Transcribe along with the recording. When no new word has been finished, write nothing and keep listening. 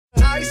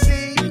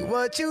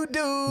what you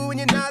do when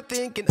you're not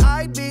thinking.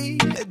 I'd be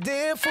a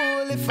damn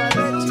fool if I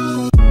let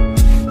you.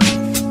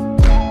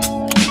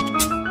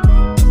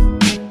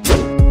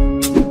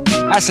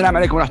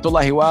 Assalamu alaikum wa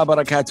rahmatullahi wa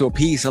barakatuh.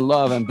 Peace and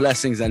love and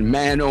blessings. And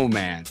man, oh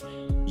man,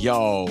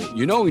 yo,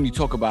 you know, when you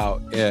talk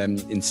about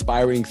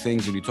inspiring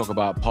things, when you talk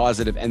about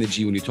positive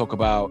energy, when you talk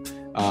about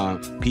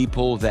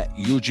people that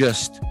you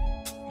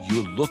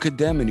look at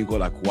them and you go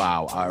like,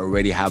 wow, I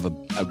already have a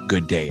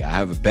good day. I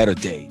have a better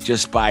day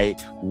just by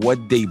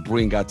what they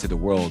bring out to the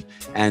world.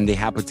 And they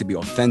happen to be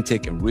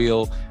authentic and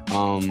real.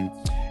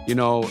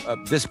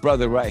 This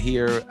brother right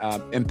here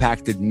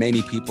impacted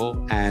many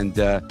people and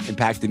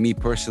impacted me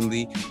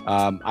personally.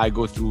 I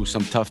go through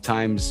some tough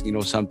times,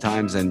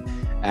 sometimes,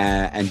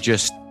 and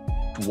just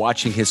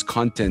watching his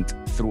content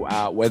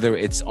throughout, whether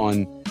it's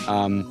on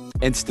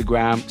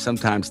Instagram,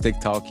 sometimes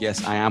TikTok.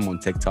 Yes, I am on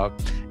TikTok.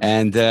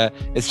 And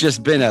it's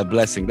just been a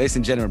blessing. Ladies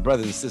and gentlemen,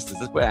 brothers and sisters,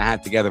 let's put our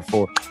hand together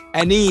for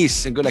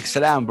Anis and Gulak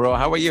Salam, bro.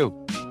 How are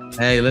you?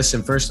 Hey,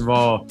 listen, first of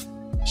all,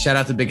 shout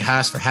out to Big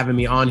Hass for having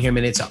me on here,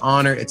 man. It's an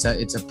honor. It's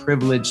a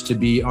privilege to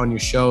be on your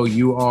show.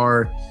 You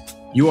are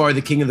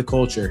the king of the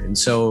culture. And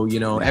so,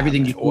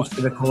 everything you do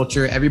for the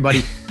culture,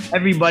 everybody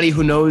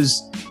who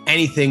knows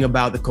anything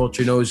about the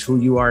culture knows who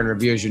you are and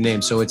reveres your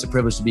name. So it's a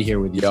privilege to be here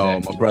with you. Yo,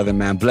 my brother,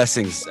 man,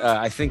 blessings.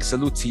 I think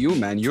salute to you,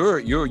 man.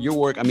 Your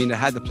work. I mean, I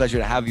had the pleasure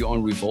to have you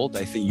on Revolt.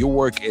 I think your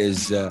work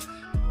is, like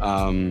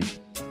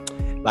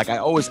I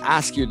always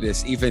ask you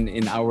this, even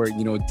in our,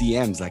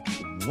 DMs, like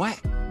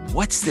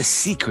what's the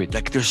secret?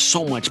 Like there's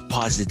so much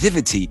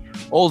positivity.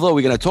 Although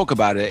we're going to talk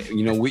about it,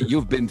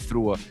 you've been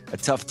through a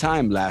tough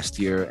time last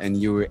year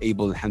and you were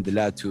able,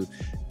 alhamdulillah, to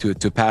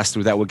pass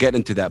through that. We'll get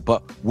into that.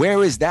 But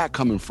where is that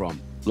coming from?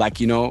 Like,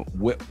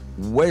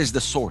 where's the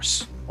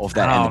source of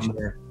that energy?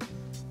 Man.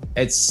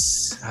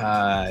 It's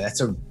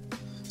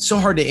so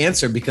hard to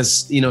answer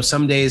because,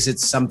 some days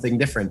it's something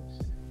different.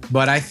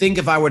 But I think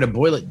if I were to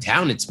boil it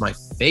down, it's my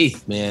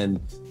faith, man.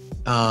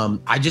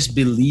 I just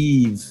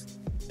believe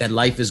that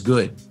life is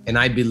good. And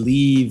I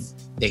believe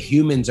that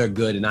humans are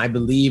good. And I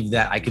believe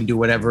that I can do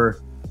whatever,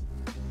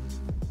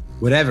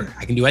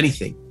 I can do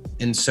anything.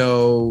 And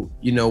so,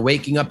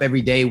 waking up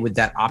every day with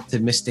that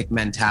optimistic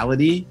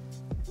mentality,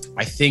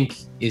 I think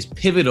is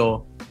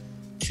pivotal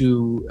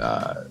to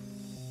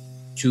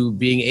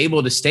being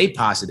able to stay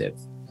positive.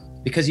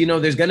 Because,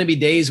 there's going to be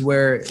days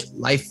where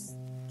life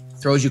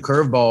throws you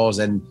curveballs.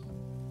 And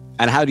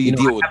how do you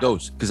deal with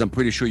those? Because I'm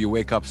pretty sure you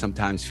wake up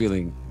sometimes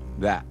feeling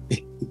that.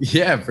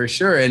 Yeah, for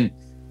sure. And,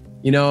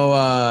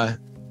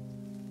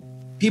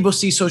 people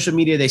see social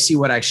media, they see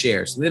what I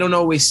share. So I don't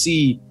always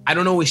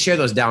share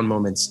those down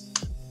moments.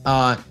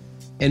 And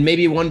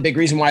maybe one big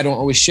reason why I don't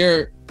always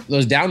share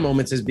those down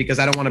moments is because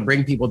I don't want to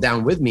bring people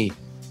down with me.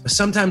 But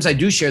sometimes I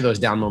do share those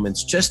down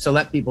moments just to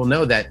let people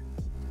know that,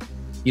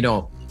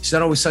 it's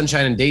not always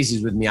sunshine and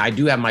daisies with me. I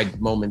do have my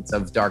moments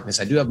of darkness.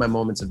 I do have my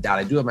moments of doubt.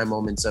 I do have my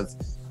moments of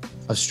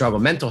struggle.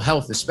 Mental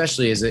health,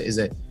 especially, is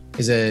a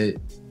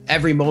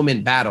every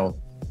moment battle.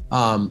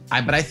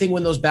 But I think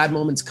when those bad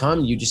moments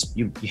come, you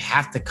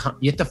have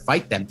to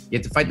fight them. You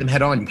have to fight them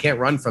head on. You can't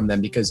run from them,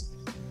 because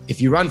if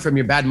you run from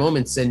your bad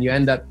moments, then you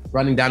end up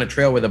running down a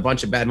trail with a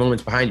bunch of bad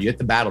moments behind you. You have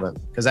to battle them,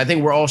 because I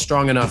think we're all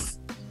strong enough,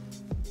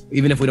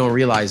 even if we don't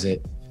realize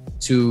it,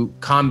 to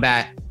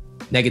combat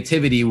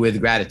negativity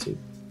with gratitude.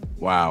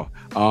 Wow.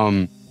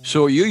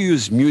 So you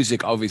use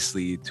music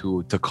obviously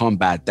to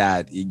combat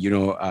that.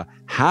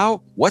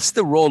 What's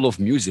the role of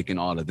music in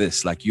all of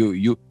this? Like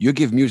you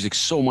give music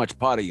so much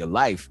part of your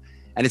life,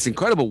 and it's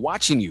incredible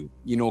watching you,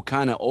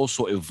 kind of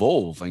also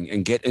evolve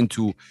and get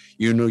into,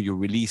 you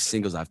release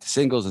singles after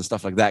singles and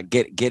stuff like that.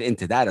 Get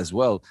into that as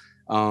well.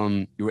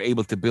 You were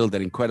able to build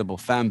an incredible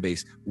fan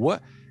base.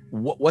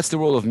 What's the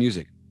role of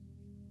music?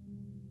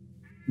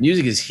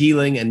 Music is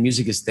healing and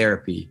music is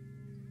therapy.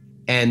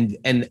 And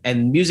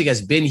music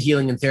has been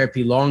healing and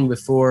therapy long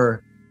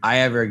before I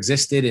ever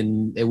existed,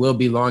 and it will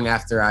be long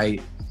after I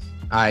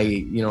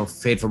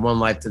fade from one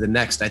life to the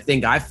next. I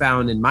think I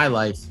found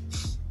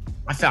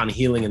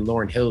healing in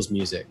Lauryn Hill's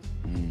music.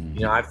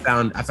 I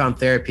found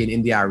therapy in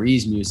India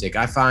Arie's music.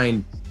 I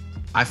find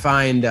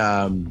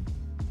that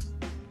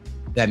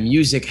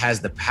music has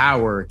the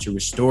power to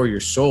restore your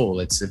soul.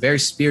 It's a very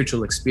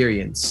spiritual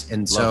experience.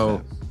 And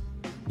so,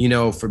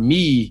 for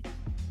me,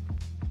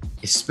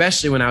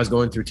 especially when I was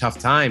going through tough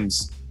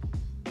times,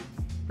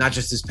 not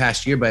just this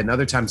past year, but in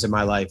other times in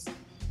my life,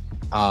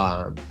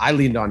 I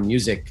leaned on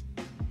music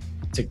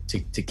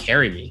to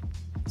carry me.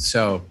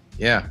 So,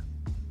 yeah.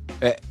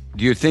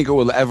 Do you think it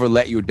will ever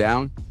let you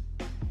down?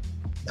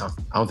 No,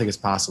 I don't think it's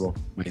possible.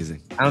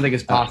 Amazing. I don't think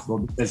it's possible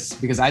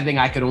because I think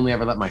I could only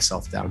ever let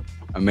myself down.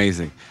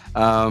 Amazing.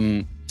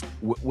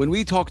 When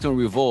we talked on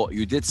Revolt,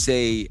 you did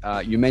say,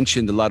 you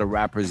mentioned a lot of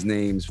rappers'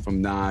 names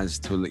from Nas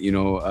to,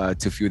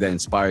 to a few that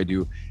inspired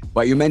you,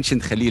 but you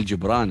mentioned Khalil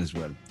Gibran as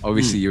well.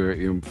 Obviously, you're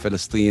in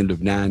Palestine,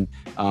 Lebanon.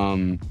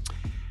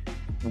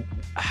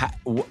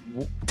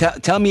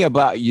 Tell me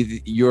about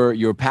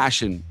your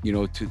passion,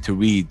 to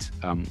read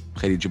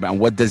Khalil Gibran.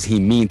 What does he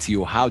mean to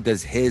you? How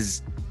does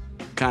his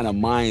kind of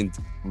mind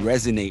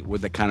resonate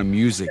with the kind of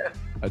music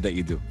that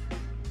you do?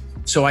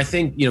 So I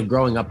think,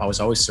 growing up, I was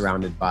always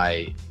surrounded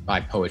by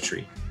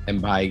poetry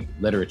and by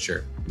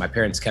literature. My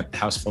parents kept the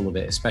house full of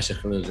it, especially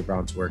Khalil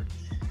Gibran's work.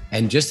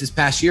 And just this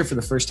past year, for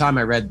the first time,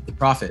 I read The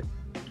Prophet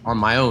on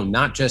my own,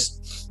 not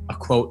just a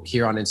quote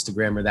here on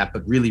Instagram or that,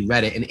 but really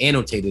read it and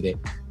annotated it.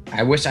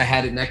 I wish I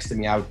had it next to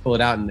me. I would pull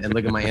it out and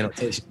look at my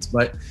annotations.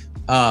 But,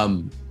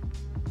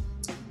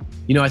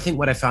 I think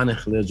what I found in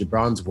Khalil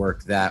Gibran's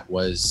work that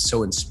was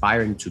so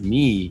inspiring to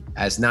me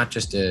as not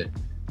just an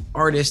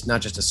artist,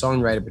 not just a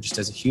songwriter, but just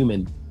as a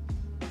human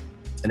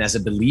and as a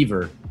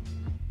believer,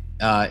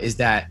 is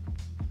that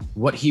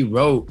what he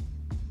wrote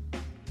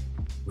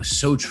was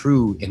so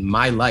true in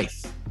my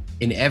life.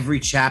 In every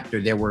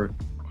chapter, there were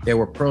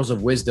pearls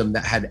of wisdom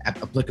that had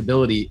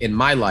applicability in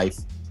my life,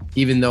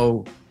 even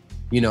though,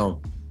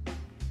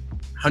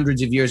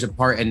 hundreds of years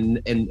apart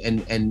and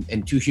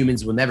two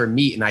humans will never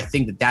meet. And I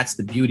think that that's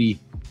the beauty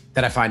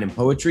that I find in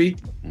poetry,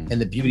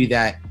 and the beauty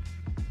that,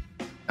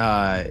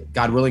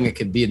 God willing, it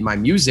could be in my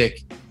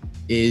music,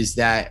 is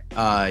that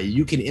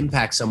you can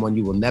impact someone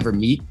you will never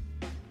meet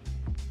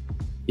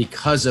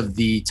because of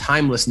the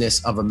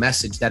timelessness of a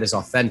message that is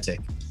authentic.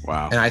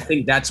 Wow. And I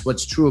think that's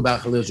what's true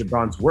about Khalil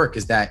Gibran's work,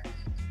 is that,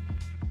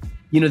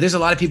 there's a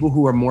lot of people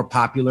who are more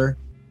popular,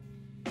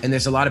 and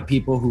there's a lot of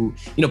people who,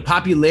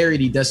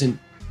 popularity doesn't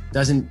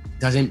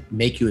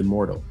make you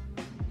immortal.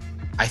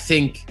 I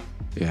think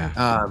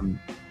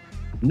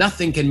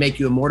nothing can make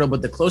you immortal,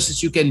 but the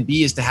closest you can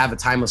be is to have a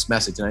timeless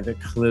message. And I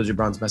think Khalil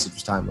Gibran's message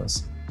was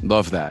timeless.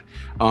 Love that.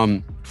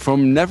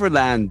 From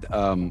Neverland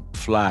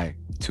Fly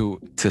to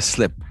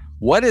Slip,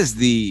 what is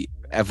the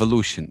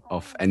evolution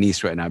of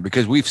Anis right now?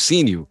 Because we've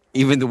seen you,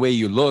 even the way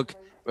you look,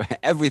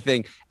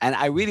 everything, and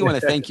I really want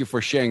to thank you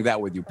for sharing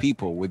that with your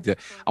people.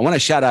 I want to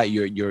shout out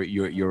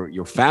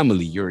your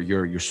family,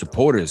 your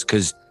supporters,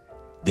 because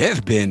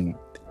I've been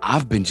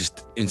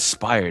just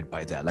inspired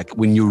by that. Like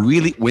when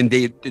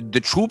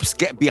the troops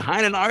get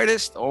behind an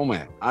artist, oh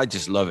man, I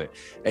just love it.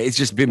 It's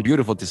just been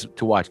beautiful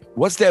to watch.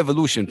 What's the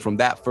evolution from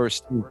that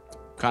first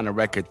kind of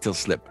record till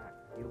Slip?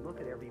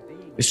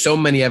 There's so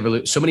many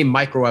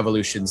micro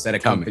evolutions that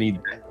accompanied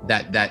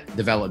that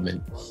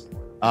development.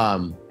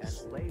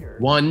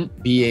 One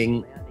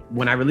being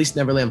when I released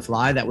Neverland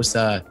Fly, that was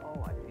a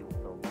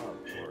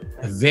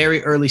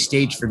very early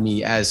stage for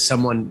me as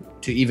someone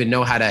to even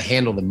know how to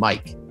handle the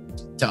mic,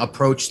 to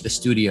approach the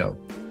studio,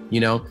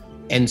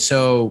 And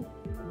so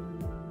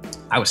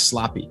I was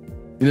sloppy.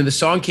 The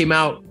song came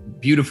out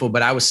beautiful,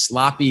 but I was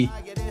sloppy,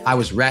 I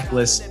was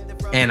reckless,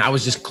 and I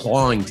was just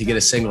clawing to get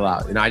a single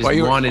out. And I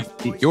just wanted...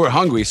 You were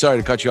hungry. Sorry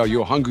to cut you off. You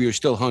were hungry. You're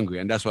still hungry.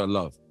 And that's what I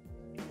love.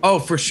 Oh,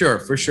 for sure.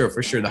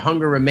 The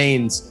hunger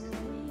remains.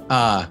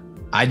 I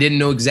didn't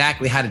know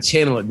exactly how to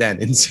channel it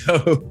then. And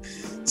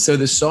so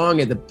the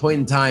song at the point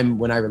in time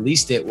when I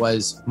released it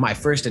was my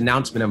first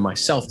announcement of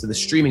myself to the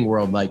streaming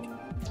world. Like,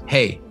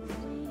 hey,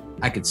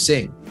 I could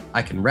sing,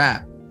 I can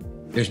rap,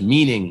 there's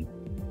meaning,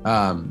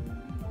 and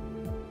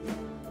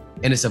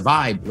it's a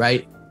vibe,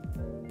 right?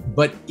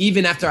 But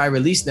even after I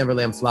released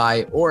Neverland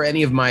Fly or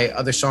any of my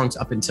other songs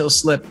up until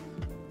Slip,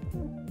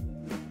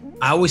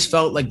 I always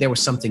felt like there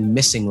was something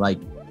missing. Like,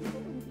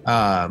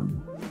 I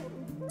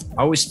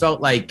always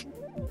felt like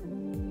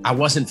I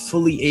wasn't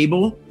fully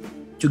able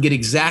to get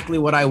exactly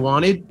what I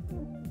wanted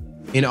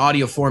in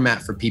audio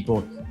format for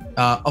people,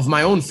 of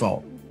my own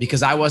fault,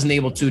 because I wasn't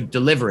able to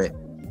deliver it.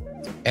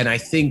 And I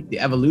think the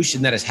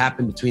evolution that has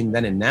happened between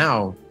then and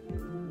now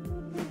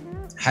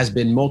has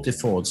been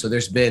multifold. So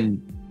there's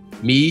been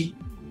me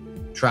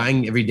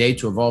trying every day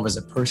to evolve as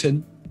a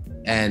person.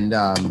 And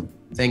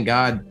thank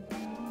God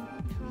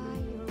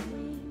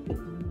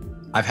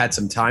I've had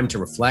some time to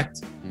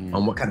reflect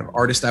on what kind of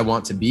artist I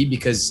want to be,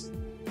 because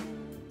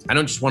I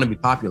don't just want to be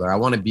popular. I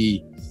want to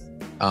be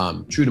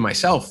true to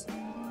myself.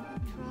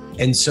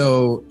 And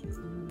so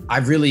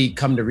I've really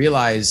come to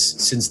realize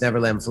since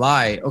Neverland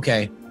Fly,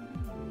 okay,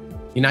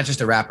 you're not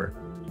just a rapper,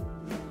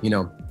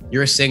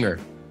 you're a singer,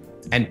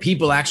 and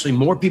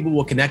more people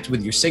will connect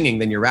with your singing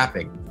than your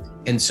rapping.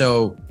 And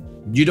so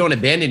you don't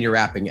abandon your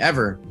rapping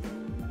ever,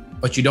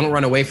 but you don't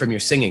run away from your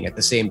singing at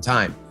the same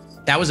time.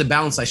 That was a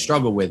balance I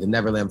struggled with in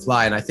Neverland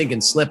Fly. And I think in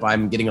Slip,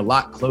 I'm getting a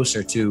lot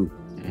closer to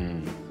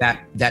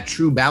that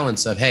true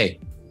balance of, hey,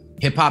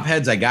 hip hop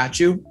heads, I got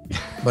you.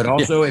 But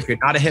also if you're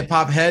not a hip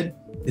hop head,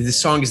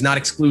 this song is not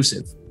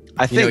exclusive.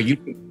 I think,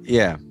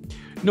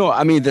 No,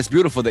 I mean, that's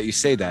beautiful that you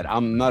say that.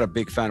 I'm not a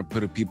big fan of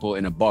putting people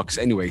in a box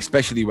anyway,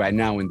 especially right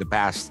now in the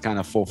past kind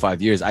of 4 or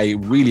 5 years. I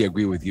really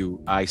agree with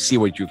you. I see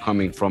what you're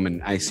coming from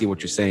and I see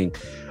what you're saying.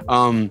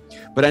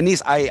 But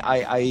Anis,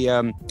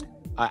 I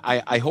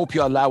hope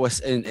you allow us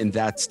in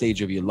that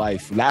stage of your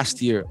life.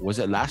 Last year, was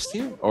it last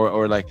year?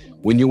 Or like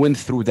when you went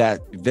through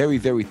that very,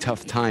 very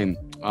tough time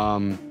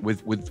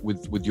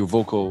with your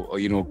vocal,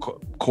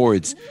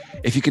 chords,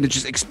 if you can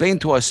just explain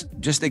to us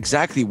just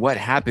exactly what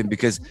happened,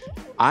 because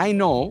I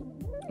know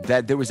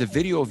that there was a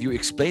video of you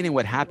explaining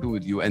what happened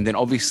with you, and then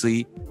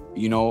obviously,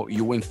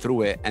 you went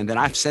through it, and then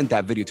I've sent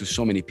that video to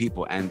so many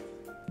people, and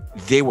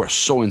they were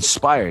so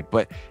inspired.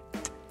 But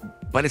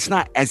but it's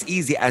not as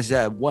easy as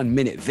a 1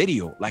 minute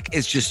video. Like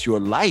it's just your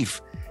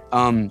life.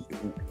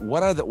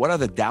 What are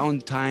the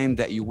downtime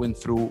that you went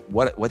through?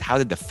 How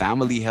did the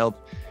family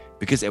help?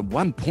 Because at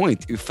one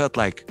point you felt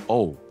like,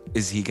 oh,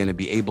 is he gonna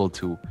be able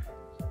to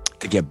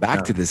get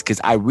back to this? Because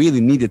I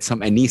really needed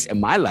some Anis in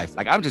my life.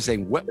 Like I'm just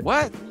saying,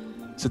 what?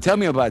 So tell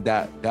me about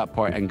that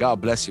part, and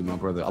God bless you, my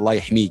brother. Allah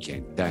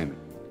yahmeek, diamond.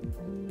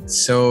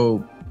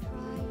 So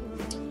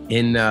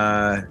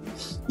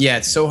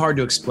it's so hard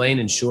to explain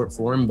in short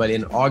form, but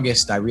in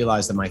August, I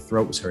realized that my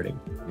throat was hurting.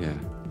 Yeah.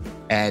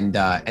 And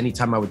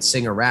anytime I would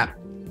sing or rap,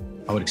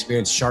 I would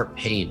experience sharp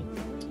pain.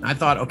 I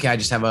thought, okay, I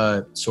just have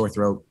a sore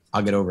throat.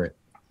 I'll get over it.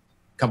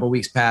 A couple of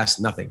weeks passed,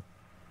 nothing.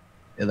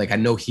 Like I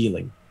had no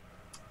healing.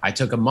 I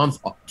took a month,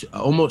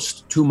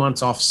 almost 2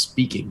 months off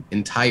speaking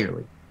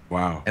entirely.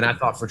 Wow. And I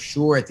thought for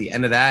sure at the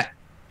end of that,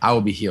 I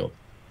will be healed,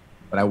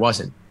 but I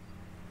wasn't.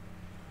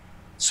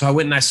 So I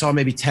went and I saw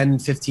maybe 10,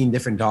 15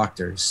 different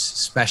doctors,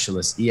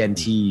 specialists,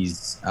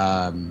 ENTs,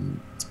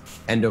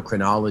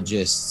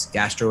 endocrinologists,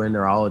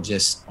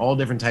 gastroenterologists, all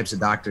different types of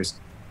doctors,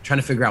 trying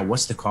to figure out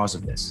what's the cause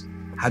of this.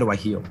 How do I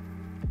heal?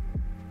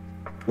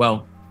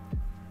 Well,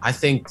 I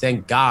think,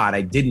 thank God,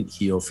 I didn't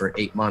heal for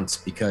 6 months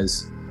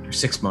because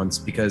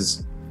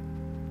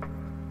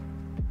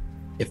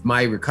if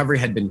my recovery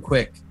had been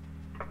quick,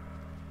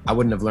 I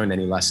wouldn't have learned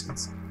any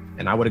lessons.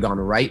 And I would have gone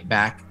right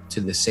back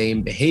to the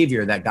same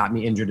behavior that got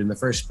me injured in the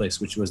first place,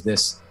 which was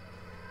this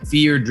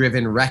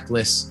fear-driven,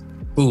 reckless,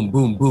 boom,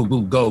 boom, boom,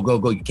 boom, go, go,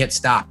 go. You can't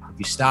stop. If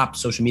you stop,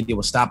 social media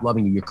will stop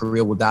loving you. Your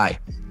career will die.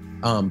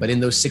 But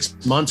in those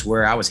 6 months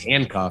where I was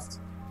handcuffed,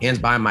 hands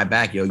behind my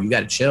back, you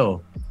got to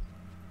chill.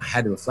 I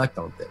had to reflect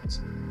on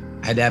things.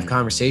 I had to have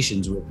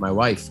conversations with my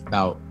wife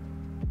about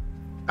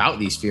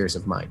these fears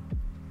of mine.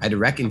 I had to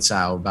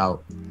reconcile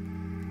about,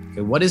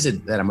 okay, what is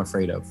it that I'm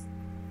afraid of?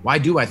 Why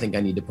do I think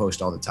I need to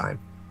post all the time?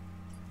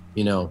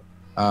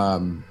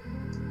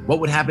 What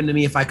would happen to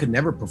me if I could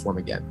never perform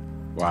again?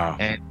 Wow.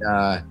 And,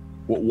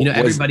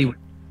 everybody,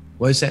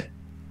 what is that?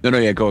 No,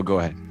 yeah, go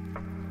ahead.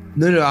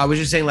 No, I was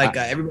just saying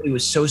everybody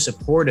was so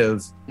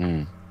supportive.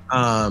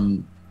 Not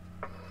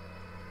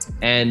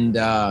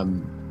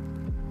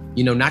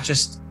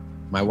just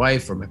my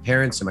wife or my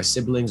parents or my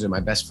siblings or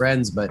my best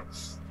friends, but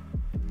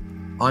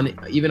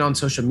even on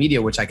social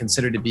media, which I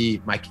consider to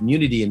be my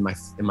community and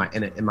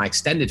my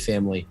extended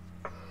family,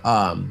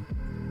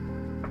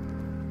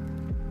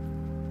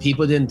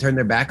 people didn't turn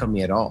their back on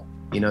me at all.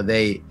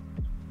 They,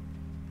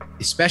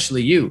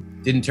 especially you,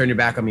 didn't turn your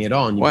back on me at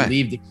all, and you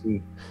believed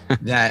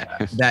that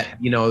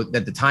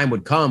the time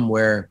would come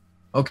where,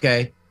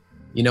 okay,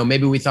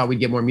 maybe we thought we'd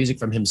get more music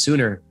from him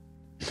sooner,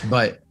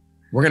 but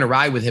we're gonna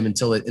ride with him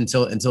until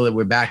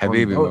we're back.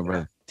 Habibi, my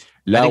brother.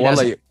 La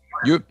wallah,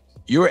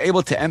 you were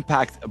able to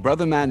impact,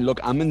 brother, man. Look,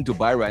 I'm in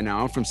Dubai right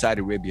now. I'm from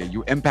Saudi Arabia.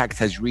 Your impact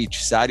has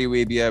reached Saudi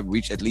Arabia,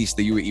 reached at least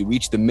the UAE,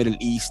 reached the Middle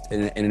East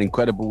in an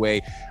incredible way.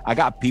 I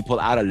got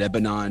people out of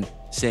Lebanon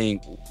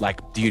saying,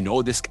 like, do you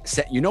know this?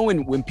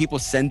 When people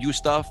send you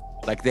stuff,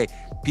 like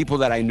people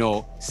that I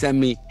know send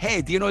me,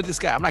 hey, do you know this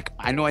guy? I'm like,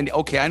 I know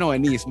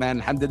Anis,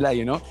 man,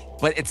 alhamdulillah,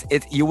 but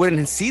you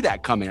wouldn't see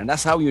that coming. And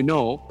that's how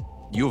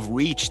you've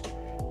reached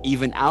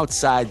even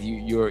outside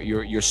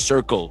your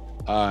circle.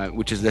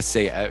 Which is, let's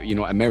say,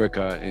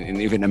 America,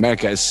 and even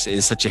America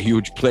is such a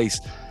huge place.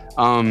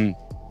 But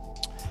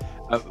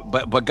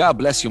God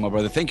bless you, my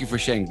brother. Thank you for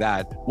sharing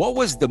that. What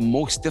was the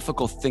most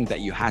difficult thing that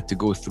you had to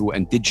go through?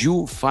 And did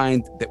you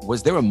find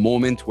was there a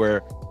moment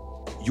where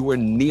you were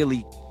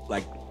nearly,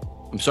 like,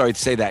 I'm sorry to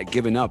say that,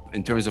 giving up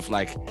in terms of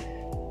like,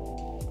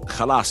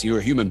 khalas, you're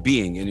a human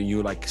being and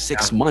you're like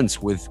 6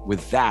 months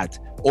with that?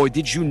 Or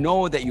did you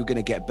know that you're going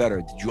to get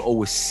better? Did you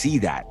always see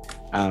that?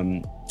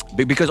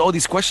 Because all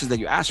these questions that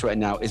you ask right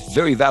now is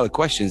very valid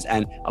questions,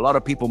 and a lot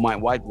of people might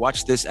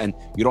watch this, and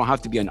you don't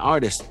have to be an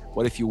artist.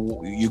 What if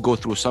you go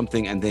through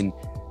something and then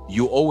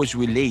you always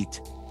relate,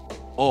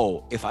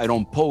 oh, if I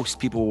don't post,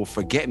 people will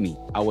forget me.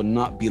 I will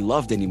not be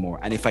loved anymore.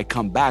 And if I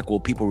come back, will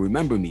people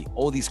remember me?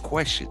 All these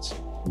questions.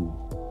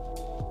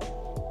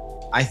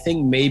 I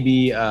think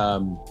maybe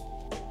the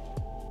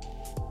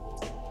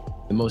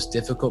most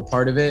difficult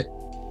part of it,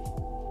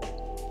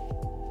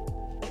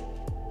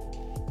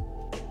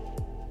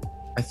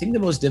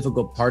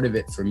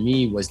 for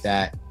me was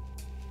that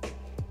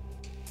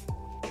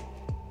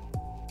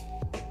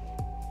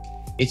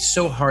it's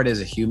so hard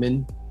as a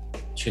human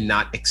to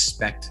not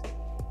expect,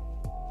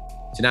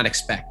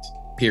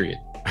 period.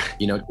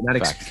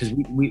 Because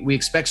we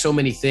expect so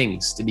many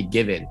things to be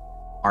given: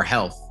 our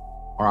health,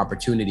 our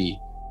opportunity,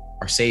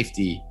 our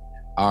safety,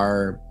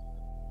 our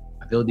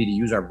ability to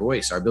use our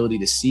voice, our ability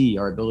to see,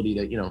 our ability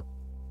to,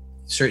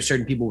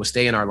 certain people will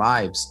stay in our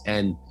lives.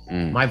 And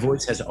my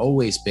voice has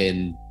always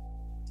been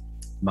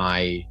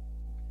my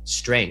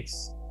strength,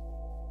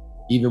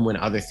 even when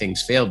other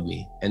things failed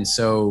me. And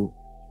so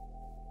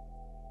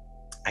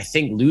I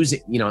think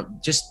losing,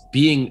 just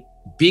being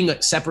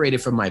separated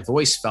from my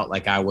voice felt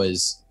like I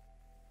was,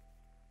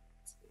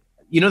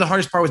 the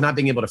hardest part was not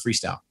being able to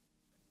freestyle.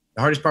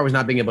 The hardest part was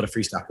not being able to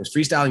freestyle, because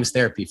freestyling is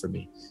therapy for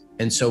me.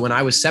 And so when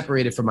I was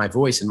separated from my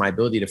voice and my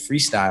ability to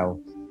freestyle,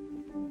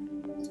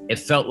 it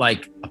felt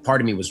like a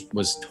part of me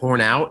was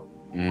torn out.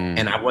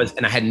 And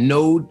I had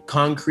no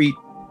concrete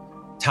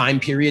time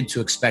period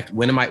to expect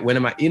when am I,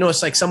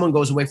 it's like someone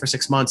goes away for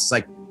 6 months. It's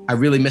like, I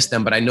really miss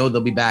them, but I know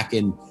they'll be back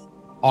in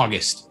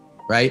August,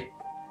 right?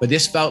 But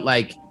this felt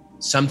like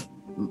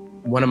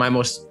one of my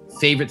most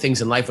favorite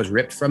things in life was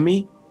ripped from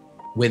me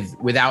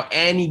without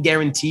any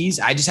guarantees.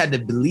 I just had to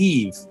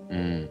believe.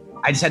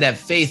 I just had to have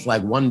faith,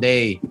 like one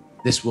day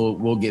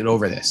we'll get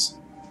over this.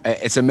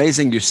 It's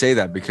amazing you say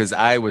that, because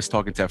I was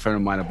talking to a friend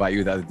of mine about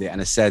you the other day, and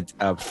I said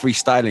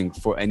freestyling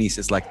for Anis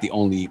is like the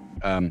only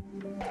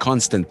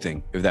constant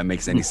thing, if that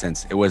makes any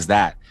sense. It was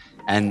that.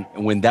 And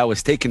when that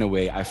was taken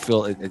away, I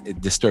feel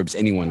it disturbs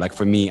anyone. Like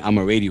for me, I'm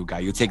a radio guy.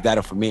 You take that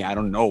off from me, I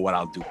don't know what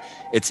I'll do.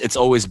 It's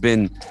always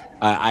been,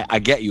 I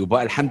get you,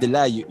 but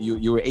alhamdulillah,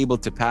 you were able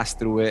to pass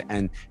through it.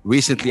 And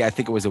recently, I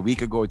think it was a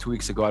week ago or 2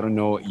 weeks ago, I don't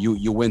know,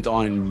 you went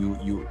on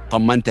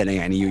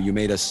and you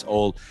made us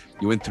all,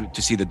 you went through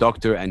to see the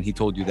doctor, and he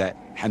told you that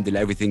alhamdulillah,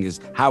 everything is,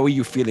 how are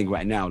you feeling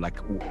right now? Like,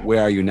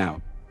 where are you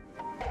now?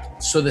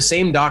 So the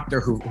same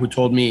doctor who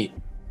told me,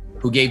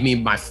 who gave me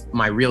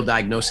my real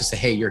diagnosis, said,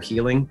 hey, you're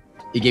healing.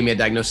 He gave me a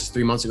diagnosis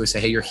 3 months ago,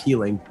 said, hey, you're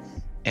healing.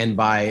 And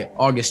by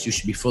August, you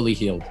should be fully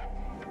healed.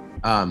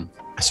 I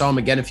saw him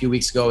again a few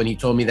weeks ago, and he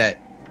told me that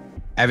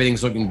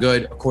everything's looking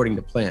good according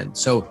to plan.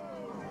 So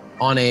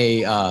on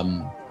a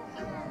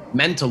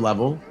mental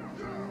level,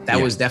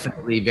 that was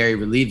definitely very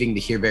relieving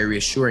to hear, very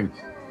reassuring.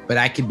 But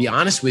I could be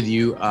honest with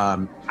you,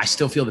 I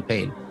still feel the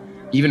pain.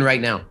 Even right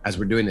now, as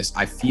we're doing this,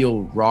 I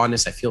feel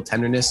rawness, I feel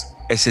tenderness.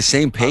 It's the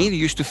same pain you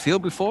used to feel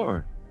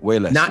before? Way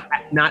less. Not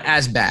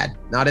as bad,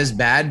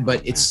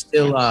 but it's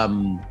still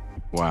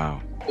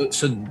wow.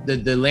 So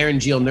the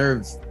laryngeal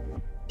nerve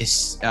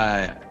is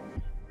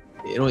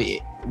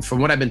from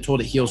what I've been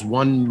told, it heals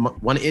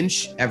one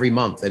inch every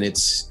month, and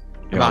it's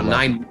about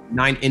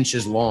 9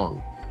 inches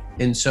long.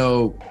 And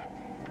so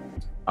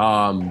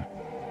I think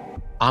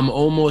I'm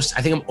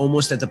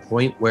almost at the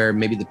point where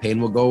maybe the pain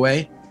will go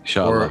away,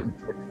 or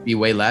be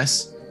way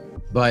less.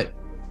 But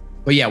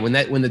yeah, when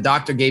the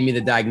doctor gave me the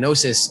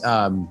diagnosis,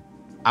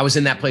 I was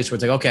in that place where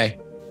it's like, okay,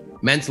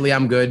 mentally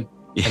I'm good,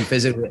 and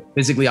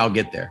physically I'll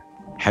get there.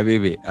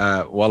 Habibi,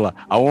 wallah,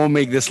 I won't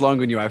make this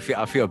long on you. I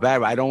feel bad,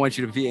 but I don't want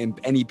you to be in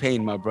any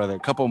pain, my brother. A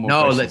couple more.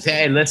 No,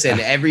 listen.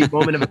 Every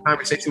moment of a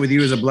conversation with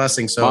you is a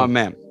blessing. So, oh,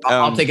 man.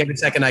 I'll take every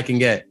second I can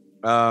get.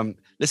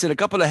 Listen, a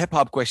couple of hip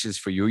hop questions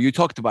for you. You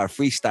talked about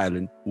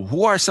freestyling.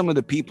 Who are some of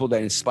the people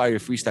that inspire your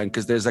freestyling?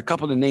 Because there's a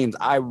couple of names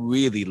I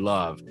really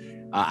love.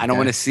 I don't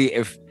want to see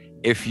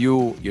if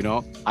you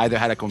either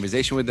had a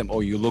conversation with them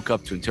or you look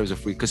up to in terms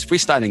of because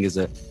freestyling is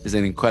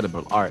an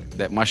incredible art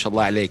that,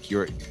 mashallah alayk,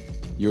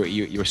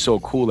 you're so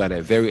cool at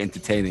it, very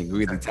entertaining,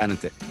 really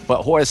talented.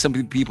 But who are some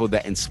people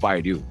that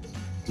inspired you?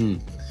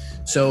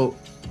 So,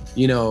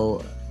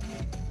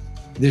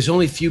 there's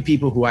only few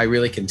people who I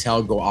really can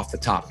tell go off the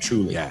top,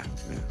 truly. Yeah.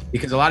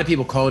 Because a lot of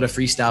people call it a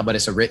freestyle, but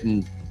it's a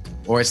written,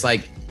 or it's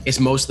like, it's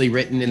mostly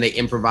written and they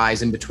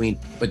improvise in between.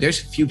 But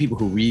there's a few people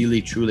who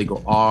really, truly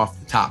go off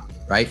the top,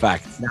 right?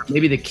 Fact. Now,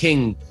 maybe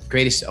the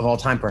greatest of all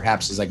time,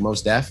 perhaps, is like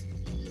Mos Def.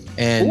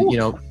 And,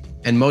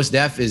 and Mos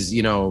Def is,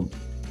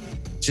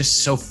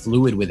 just so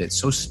fluid with it,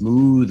 so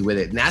smooth with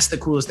it. And that's the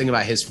coolest thing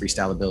about his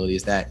freestyle ability,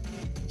 is that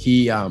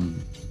he,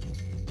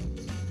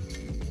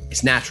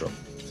 it's natural.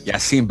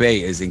 Yasin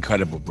Bey is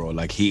incredible, bro.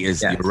 Like he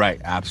is, You're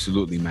right.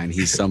 Absolutely, man.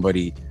 He's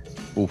somebody,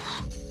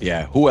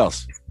 yeah. Who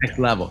else? Next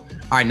level.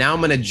 All right, now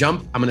I'm going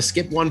to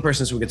skip one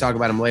person so we can talk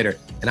about him later.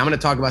 And I'm going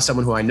to talk about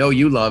someone who I know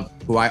you love,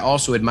 who I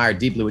also admire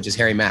deeply, which is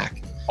Harry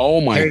Mack.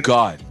 Oh my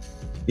God.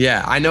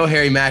 Yeah, I know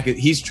Harry Mack.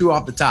 He's true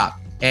off the top.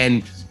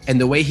 And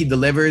the way he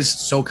delivers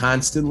so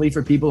constantly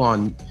for people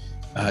on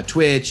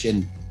Twitch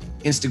and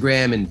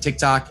Instagram and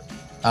TikTok,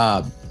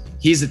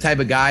 he's the type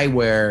of guy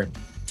where,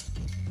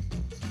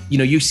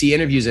 you see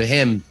interviews of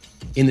him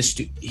in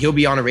the he'll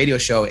be on a radio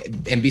show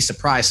and be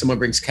surprised someone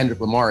brings Kendrick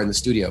Lamar in the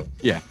studio.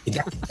 Yeah.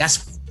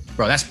 That's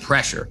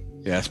pressure.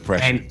 Yeah, that's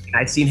pressure. And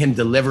I've seen him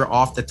deliver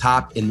off the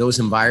top in those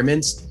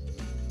environments.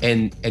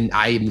 And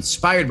I am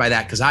inspired by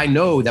that because I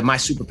know that my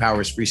superpower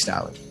is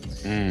freestyling.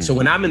 So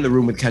when I'm in the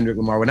room with Kendrick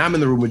Lamar, when I'm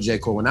in the room with J.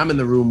 Cole, when I'm in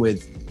the room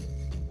with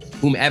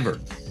whomever,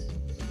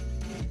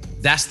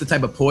 that's the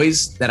type of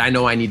poise that I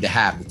know I need to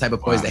have, the type of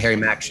poise that Harry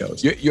Mack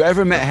shows. You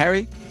ever met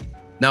Harry?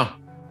 No.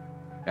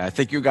 I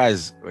think you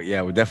guys, we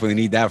definitely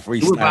need that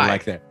freestyle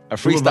like that. A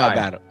freestyle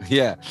battle.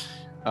 Yeah.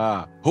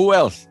 Who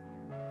else?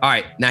 All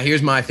right. Now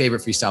here's my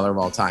favorite freestyler of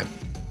all time.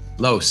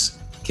 Los.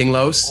 King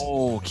Los.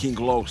 Oh, King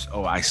Los.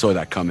 Oh, I saw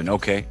that coming.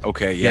 Okay.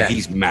 Yeah.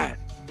 He's mad.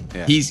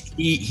 Yeah.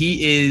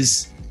 He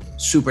is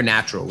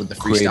supernatural with the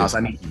freestyles.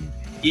 I mean,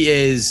 he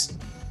is,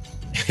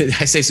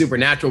 I say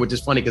supernatural, which is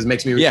funny because it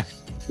makes me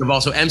of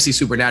also MC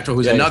Supernatural,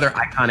 who's another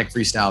iconic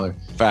freestyler.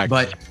 Fact.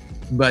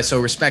 But so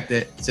respect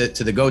it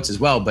to the GOATs as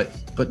well. But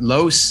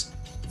Los,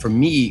 for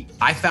me,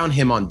 I found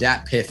him on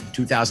Dat Piff in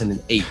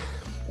 2008.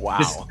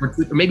 Wow. Or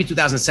maybe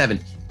 2007,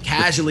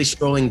 casually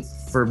scrolling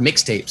for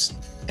mixtapes.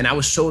 And I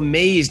was so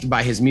amazed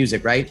by his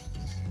music, right?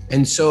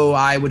 And so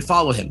I would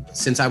follow him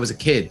since I was a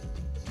kid.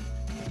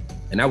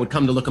 And I would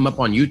come to look him up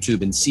on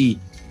YouTube and see,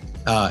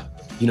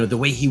 the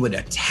way he would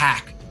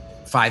attack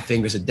Five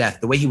Fingers of Death,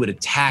 the way he would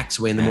attack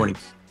Sway in the Morning.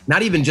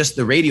 Not even just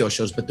the radio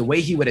shows, but the way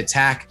he would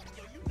attack.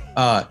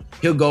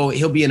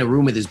 He'll be in a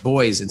room with his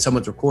boys and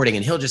someone's recording,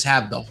 and he'll just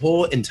have the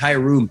whole entire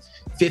room,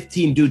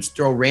 15 dudes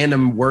throw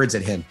random words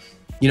at him,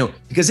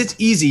 because it's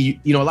easy.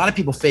 A lot of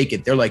people fake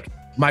it. They're like,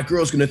 my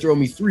girl's going to throw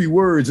me 3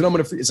 words and I'm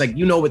going to, it's like,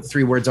 what the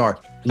 3 words are.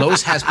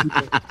 Los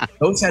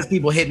has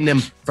people hitting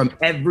him from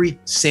every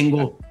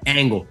single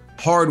angle.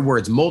 Hard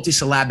words,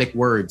 multisyllabic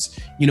words,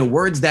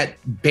 words that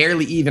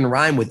barely even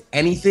rhyme with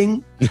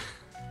anything.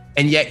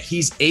 And yet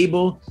he's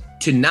able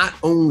to not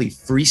only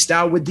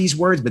freestyle with these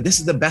words, but this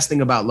is the best thing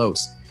about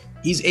Los.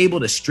 He's able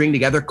to string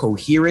together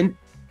coherent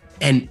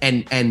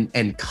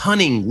and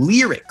cunning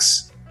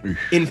lyrics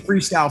in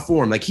freestyle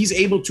form. Like he's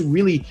able to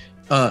really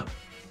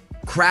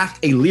craft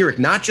a lyric,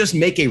 not just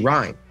make a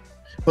rhyme,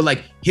 but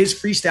like his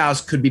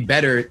freestyles could be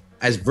better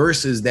as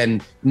verses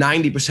than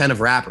 90%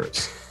 of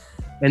rappers.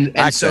 And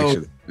so,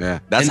 actually, yeah,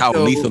 that's how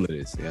lethal it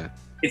is. Yeah,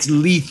 it's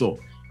lethal.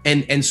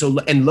 And so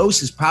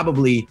Los is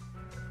probably,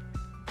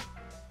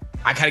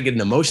 I kind of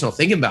get emotional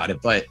thinking about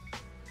it, but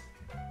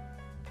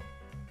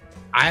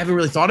I haven't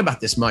really thought about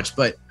this much,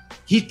 but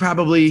he's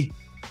probably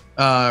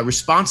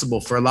responsible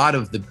for a lot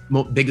of the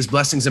biggest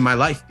blessings in my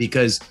life,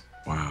 because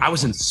I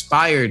was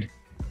inspired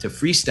to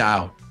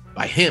freestyle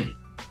by him.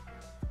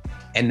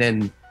 And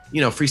then,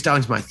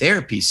 freestyling's my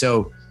therapy.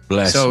 So,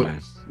 man.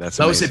 That's Los,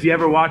 amazing. if you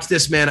ever watch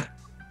this, man,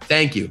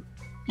 thank you.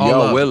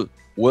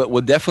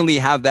 We'll definitely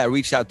have that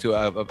reach out to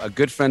a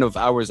good friend of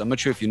ours. I'm not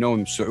sure if you know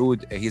him,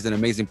 Saoud. He's an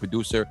amazing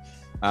producer.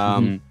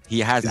 He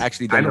has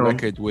actually done a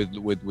record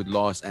with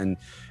Los, and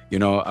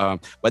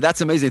but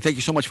that's amazing. Thank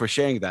you so much for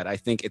sharing that. I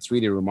think it's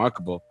really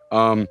remarkable.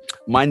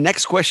 My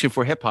next question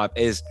for hip hop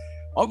is,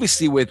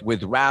 obviously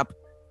with rap,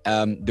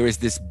 there is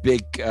this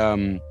big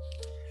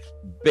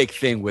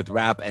thing with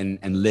rap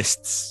and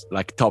lists,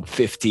 like top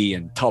 50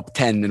 and top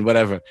 10 and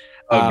whatever.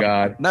 Oh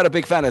God, not a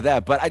big fan of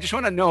that, but I just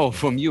want to know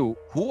from you,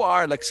 who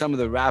are like some of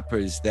the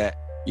rappers that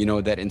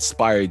that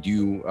inspired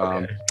you,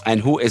 and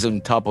who is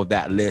on top of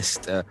that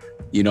list?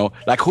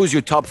 Like who's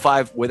your top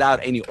 5 without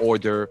any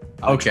order?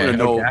 I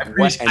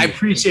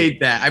appreciate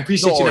that. I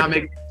appreciate you not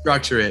making me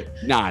structure it.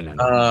 No.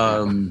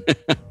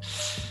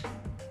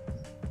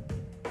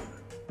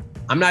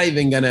 I'm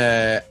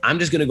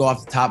just gonna go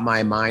off the top of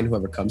my mind,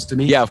 whoever comes to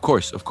me. Yeah, of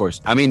course.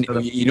 I mean,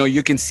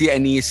 you can see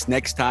Anis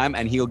next time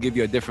and he'll give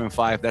you a different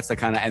 5. That's the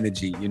kind of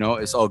energy,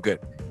 it's all good.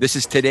 This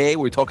is today,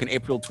 we're talking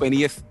April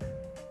 20th,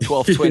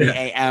 12:20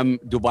 a.m.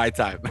 Dubai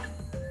time.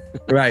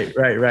 Right.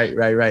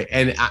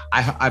 And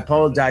I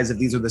apologize if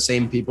these are the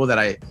same people that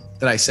I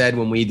said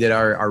when we did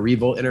our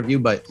Revolt interview,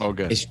 but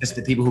it's just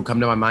the people who come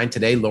to my mind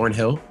today. Lauryn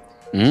Hill.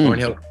 Lauryn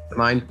Hill comes to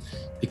mind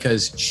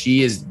because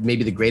she is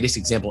maybe the greatest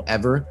example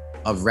ever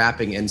of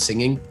rapping and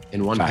singing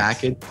in one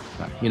package,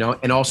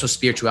 and also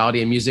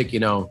spirituality and music,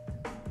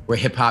 where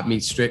hip hop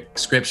meets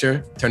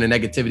scripture, turning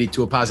negativity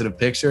to a positive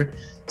picture.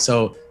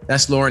 So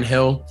that's Lauryn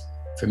Hill.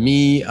 For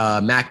me,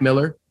 Mac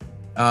Miller,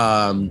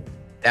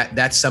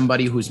 that's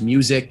somebody whose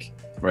music,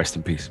 rest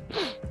in peace.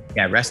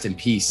 Yeah, rest in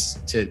peace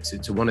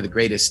to one of the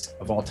greatest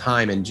of all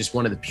time and just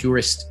one of the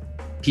purest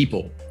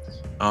people.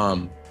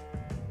 I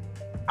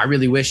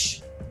really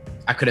wish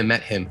I could have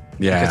met him.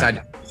 Yeah, because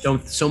I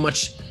don't so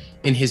much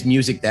in his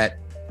music that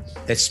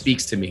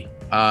speaks to me.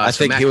 I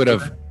think he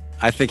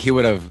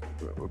would have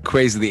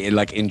crazily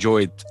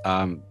enjoyed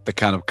the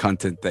kind of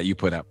content that you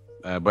put up.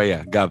 But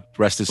yeah, God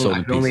rest his soul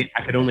in peace.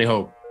 I could only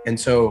hope. And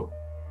so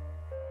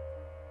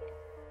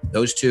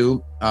those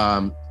two,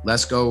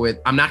 let's go with,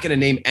 I'm not going to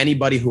name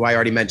anybody who I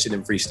already mentioned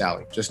in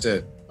freestyling, just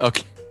to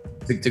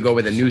go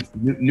with a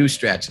new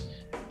stretch.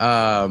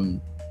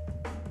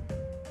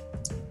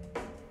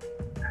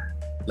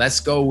 Let's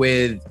go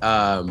with,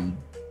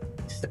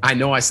 I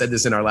know I said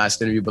this in our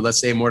last interview, but let's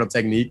say Immortal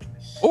Technique.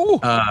 Oh,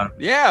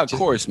 yeah, of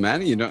course,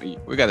 man.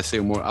 We got to say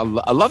more.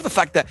 I love the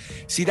fact that,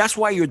 see, that's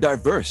why you're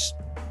diverse.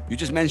 You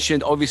just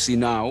mentioned, obviously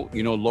now,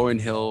 Lauryn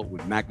Hill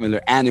with Mac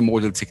Miller and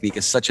Immortal Technique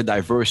is such a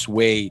diverse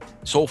way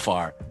so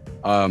far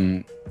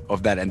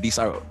of that. And these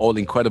are all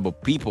incredible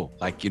people,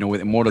 with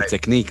Immortal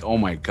Technique. Oh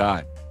my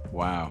God.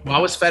 Wow. Well, I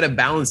was fed a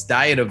balanced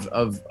diet of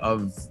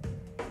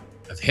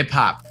hip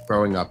hop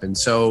growing up. And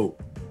so,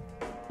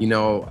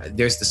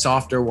 there's the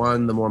softer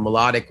one, the more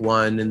melodic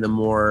one, and the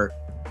more,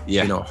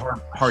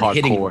 hard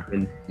hitting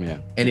one.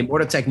 And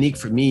Immortal Technique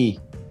for me,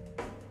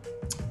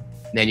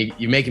 man,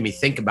 you're making me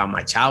think about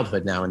my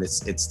childhood now, and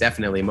it's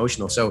definitely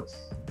emotional. So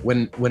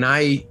when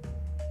I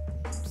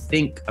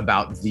think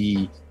about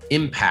the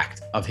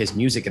impact of his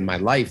music in my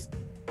life,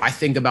 I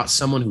think about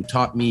someone who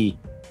taught me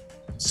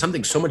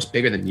something so much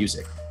bigger than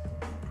music.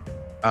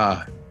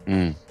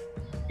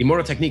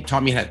 Immortal Technique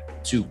taught me how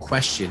to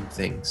question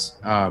things,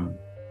 to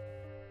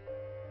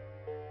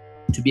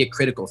be a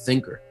critical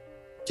thinker,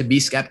 to be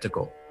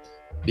skeptical,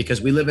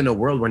 because we live in a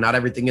world where not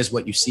everything is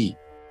what you see.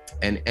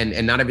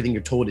 and not everything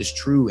you're told is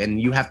true.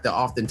 And you have to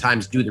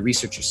oftentimes do the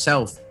research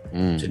yourself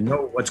to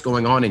know what's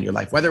going on in your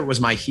life, whether it was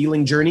my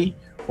healing journey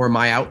or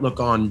my outlook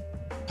on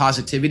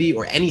positivity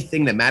or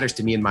anything that matters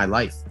to me in my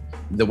life.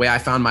 The way I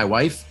found my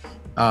wife,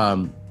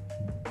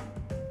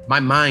 my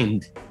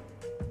mind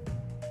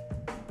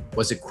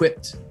was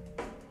equipped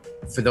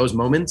for those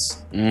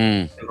moments,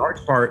 in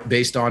large part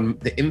based on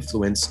the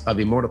influence of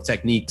Immortal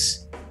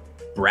Technique's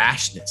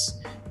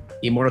brashness,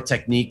 Immortal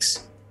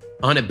Technique's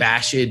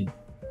unabashed,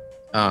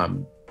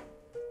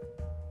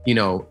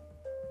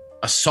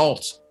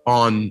 assault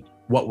on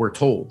what we're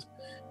told.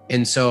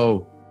 And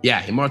so,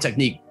 yeah, Immortal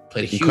Technique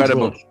played a huge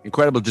role.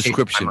 Incredible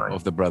description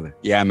of the brother.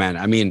 Yeah, man.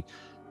 I mean,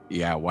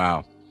 yeah,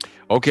 wow.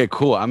 Okay,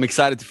 cool. I'm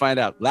excited to find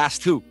out.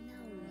 Last two.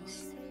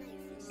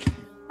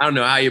 I don't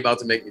know how you're about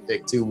to make me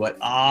pick two, but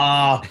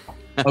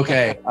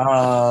okay.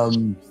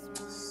 I'm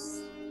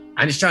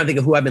just trying to think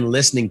of who I've been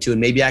listening to,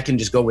 and maybe I can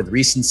just go with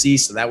recency,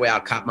 so that way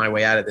I'll cop my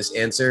way out of this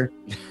answer.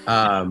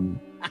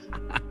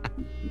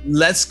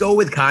 Let's go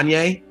with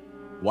Kanye.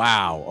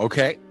 Wow.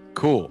 Okay.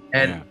 Cool.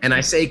 And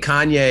I say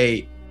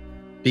Kanye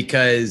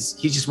because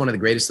he's just one of the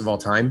greatest of all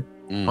time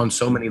on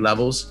so many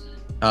levels.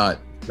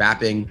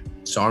 Rapping,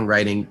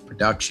 songwriting,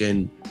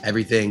 production,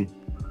 everything.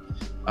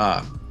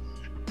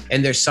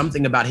 And there's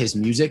something about his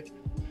music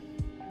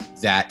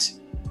that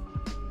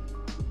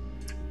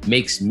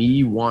makes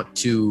me want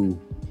to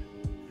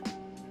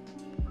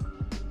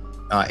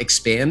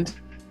expand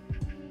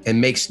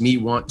and makes me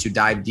want to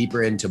dive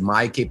deeper into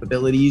my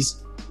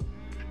capabilities.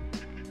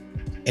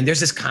 And there's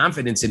this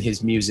confidence in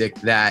his music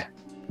that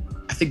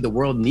I think the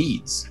world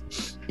needs.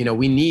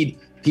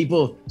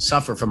 People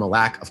suffer from a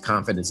lack of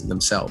confidence in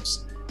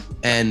themselves.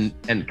 And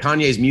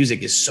Kanye's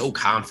music is so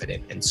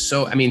confident and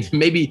so, I mean,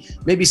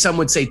 maybe some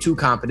would say too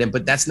confident,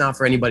 but that's not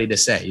for anybody to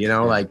say,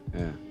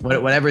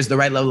 whatever is the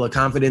right level of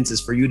confidence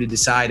is for you to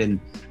decide. And,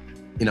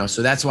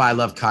 so that's why I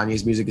love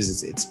Kanye's music,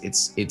 is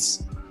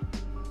it's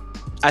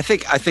I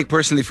think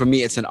personally for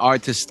me, it's an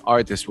artist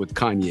with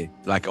Kanye,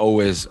 like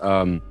always,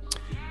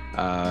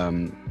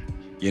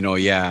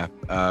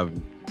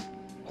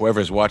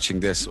 whoever's watching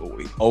this,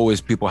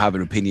 always people have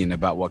an opinion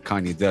about what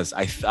Kanye does.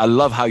 I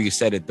love how you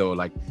said it though,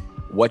 like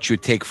what you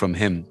take from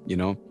him,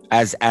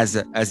 as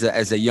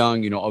a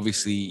young,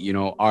 obviously,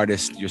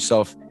 artist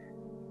yourself,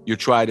 you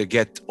try to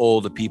get all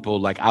the people,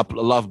 like I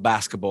love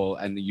basketball,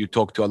 and you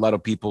talk to a lot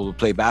of people who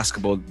play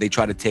basketball, they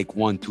try to take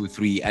 1, 2,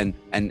 3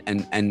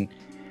 and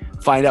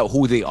find out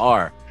who they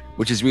are,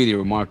 which is really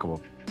remarkable.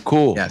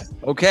 Cool. Yes.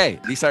 Okay.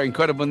 These are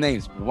incredible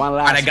names. One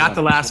last. And I got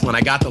the last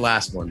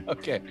one.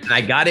 Okay. And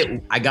I got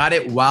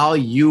it while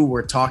you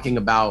were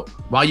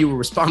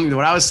responding to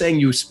what I was saying.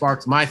 You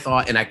sparked my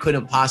thought, and I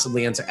couldn't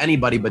possibly answer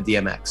anybody but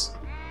DMX.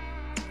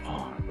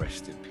 Oh,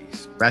 rest in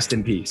peace. Rest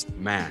in peace,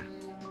 man.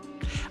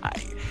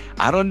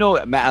 I don't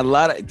know, man.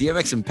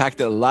 DMX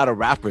impacted a lot of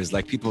rappers.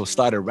 Like people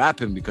started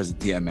rapping because of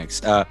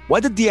DMX.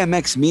 What did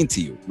DMX mean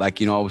to you?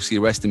 Like, obviously,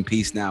 rest in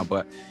peace now,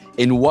 but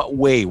in what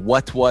way?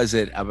 What was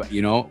it about,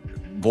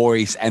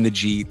 voice,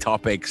 energy,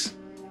 topics?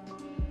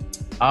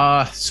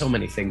 So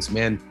many things,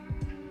 man.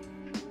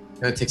 I'm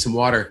gonna take some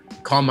water,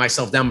 calm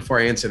myself down before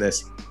I answer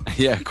this.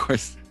 Yeah, of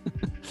course.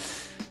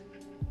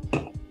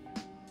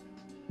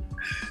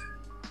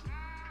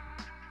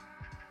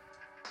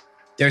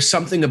 There's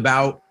something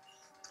about,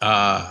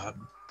 I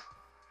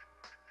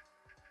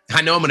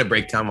know I'm gonna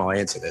break down while I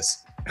answer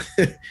this.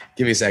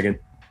 Give me a second.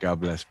 God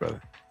bless,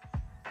 brother.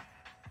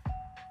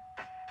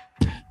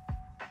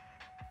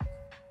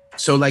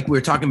 So like we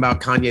were talking about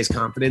Kanye's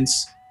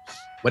confidence,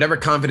 whatever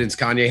confidence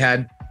Kanye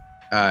had,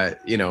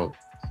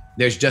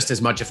 there's just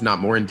as much, if not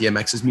more, in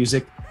DMX's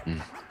music.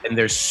 And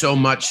there's so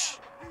much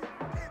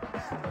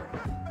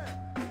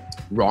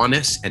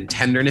rawness and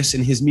tenderness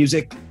in his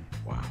music.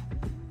 Wow.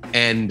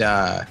 And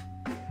I'm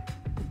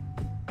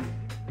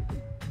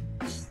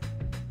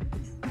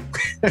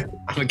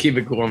gonna keep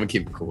it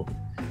cool.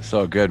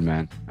 So good,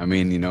 man. I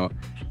mean, a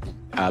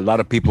lot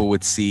of people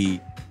would see,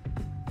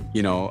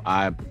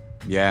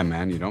 yeah,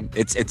 man,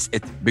 it's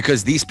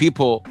because these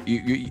people,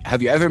 you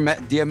have you ever met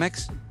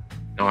DMX?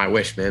 No, I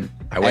wish, man.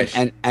 I wish.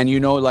 And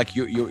like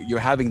you're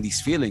having these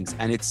feelings,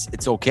 and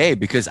it's okay,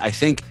 because I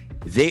think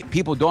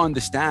people don't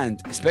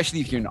understand, especially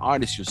if you're an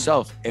artist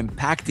yourself,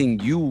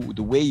 impacting you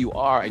the way you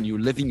are and you're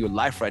living your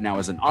life right now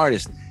as an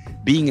artist,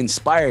 being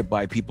inspired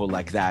by people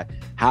like that,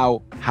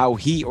 how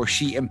he or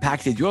she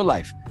impacted your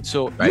life.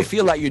 So you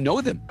feel like you know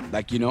them,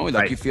 like,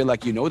 you feel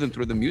like you know them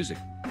through the music.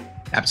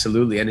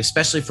 Absolutely. And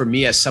especially for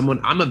me as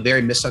someone, I'm a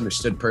very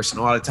misunderstood person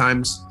a lot of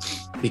times,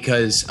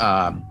 because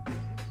I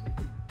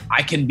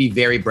can be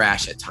very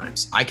brash at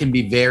times. I can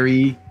be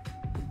very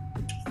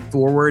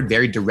forward,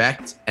 very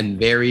direct,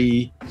 and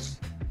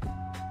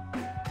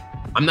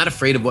I'm not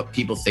afraid of what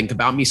people think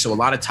about me. So a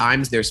lot of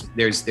times there's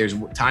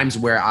times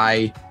where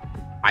I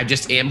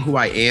just am who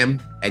I am,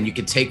 and you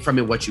can take from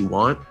it what you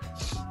want.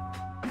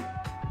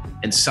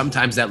 And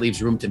sometimes that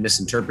leaves room to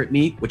misinterpret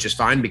me, which is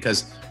fine,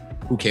 because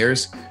who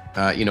cares?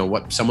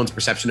 What someone's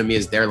perception of me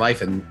is their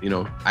life, and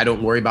I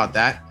don't worry about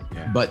that.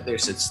 Yeah. But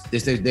there's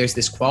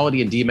this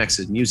quality in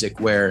DMX's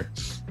music where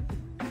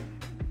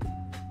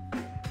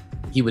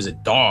he was a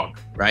dog,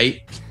 right?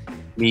 I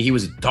mean, he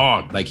was a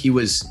dog. Like he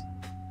was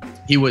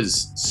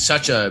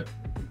such a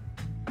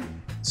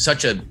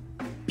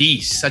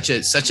beast, such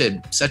a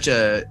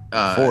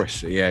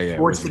Force. Yeah.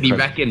 force to be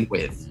reckoned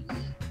with.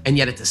 And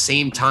yet at the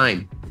same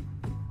time,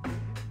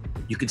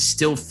 you could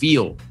still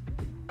feel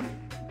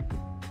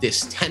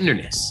this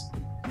tenderness.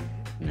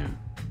 Yeah.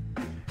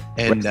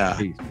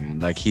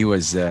 And like he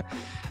was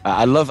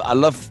I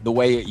love the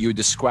way you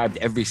described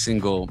every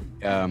single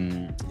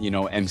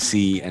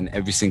MC and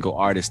every single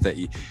artist that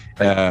you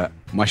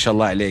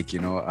mashallah alayk,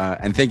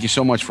 and thank you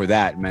so much for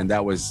that, man.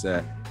 That was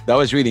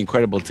really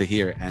incredible to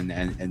hear, and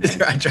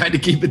I tried to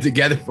keep it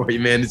together for you,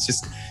 man. It's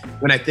just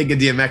when I think of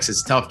DMX,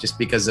 it's tough just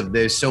because of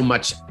there's so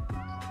much.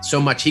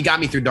 He got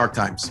me through dark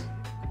times.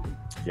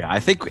 Yeah,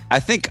 I think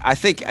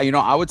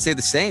I would say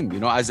the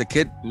same. As a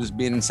kid who's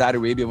been in Saudi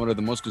Arabia, one of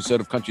the most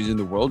conservative countries in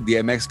the world,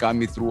 DMX got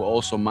me through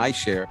also my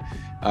share.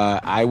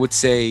 I would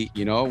say,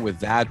 with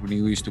that, when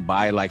you used to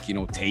buy like,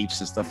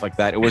 tapes and stuff like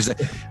that, it was,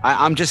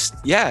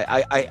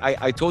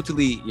 I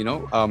totally,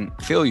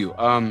 feel you.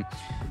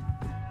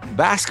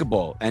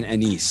 Basketball and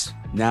Anis.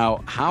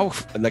 Now, how,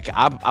 like,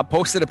 I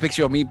posted a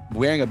picture of me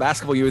wearing a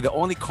basketball. You were the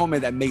only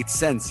comment that made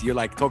sense. You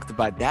like talked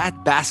about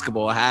that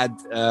basketball had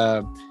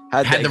the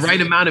right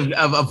amount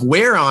of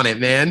wear on it,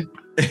 man.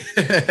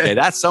 Yeah,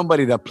 that's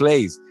somebody that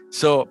plays.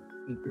 So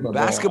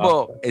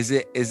basketball, is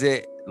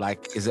it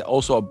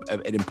also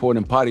an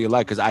important part of your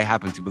life? Because I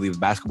happen to believe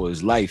basketball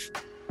is life.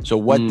 So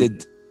what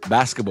did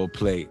basketball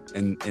play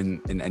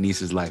in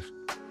Anis's life?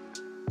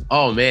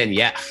 Oh man,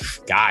 yeah.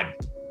 God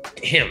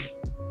damn.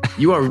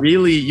 You are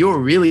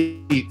really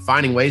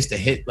finding ways to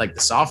hit like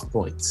the soft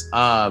points.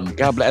 God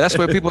bless. That's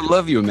where people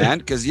love you, man,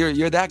 because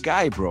you're that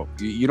guy, bro.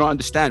 You don't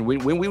understand.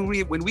 When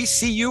we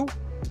see you,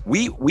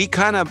 we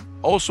kind of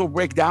also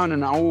break down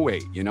in our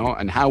way,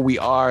 and how we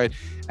are,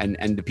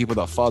 and the people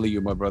that follow you,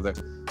 my brother.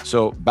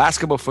 So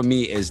basketball for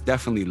me is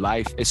definitely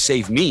life. It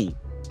saved me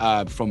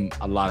from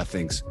a lot of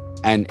things,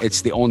 and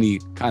it's the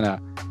only kind of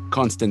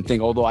constant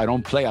thing. Although I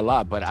don't play a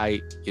lot, but I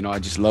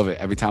just love it.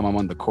 Every time I'm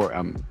on the court,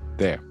 I'm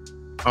there.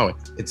 Oh,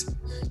 it's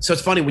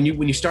funny when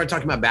you start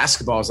talking about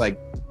basketball. It's like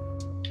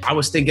I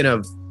was thinking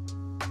of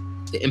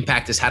the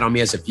impact it's had on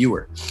me as a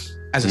viewer,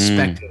 as a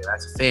spectator,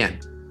 as a fan.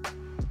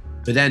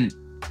 But then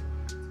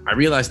I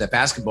realized that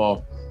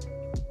basketball,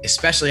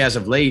 especially as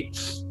of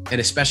late, and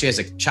especially as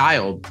a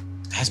child,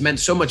 has meant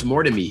so much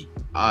more to me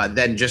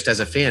than just as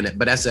a fan,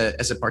 but as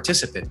a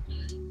participant.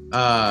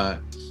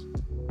 Basketball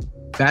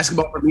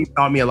for me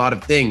taught me a lot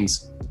of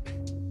things.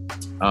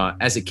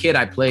 As a kid,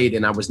 I played,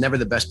 and I was never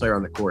the best player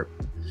on the court.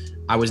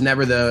 I was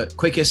never the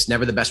quickest,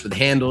 never the best with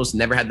handles,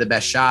 never had the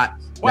best shot,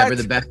 what? Never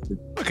the best.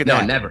 Look at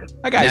that. Never.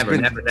 That guy's never,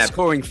 been never.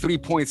 scoring 3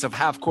 points of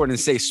half court and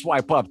say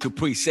swipe up to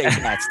pre-save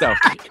that stuff.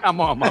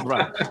 Come on, my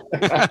brother.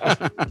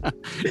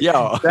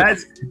 Yo,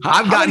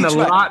 I've gotten a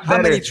lot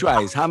better.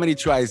 How many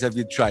tries have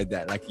you tried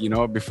that? Like,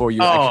 before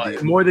you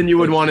more than you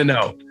would want to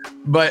know.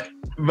 But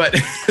I'm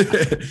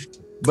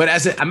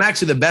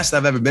actually the best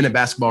I've ever been at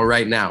basketball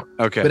right now.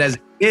 Okay. But as a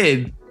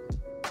kid,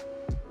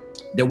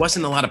 there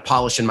wasn't a lot of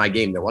polish in my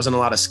game. There wasn't a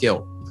lot of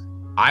skill.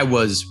 I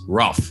was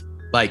rough,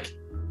 but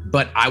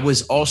I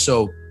was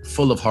also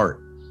full of heart.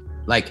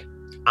 Like,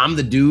 I'm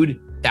the dude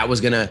that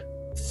was going to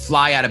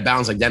fly out of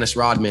bounds like Dennis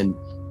Rodman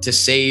to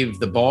save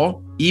the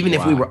ball, even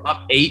if we were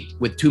up 8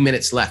 with 2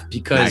 minutes left,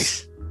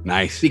 because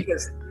nice.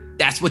 Because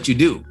that's what you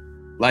do.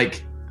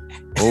 Like,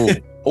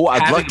 I'd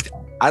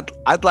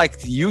like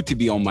you to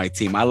be on my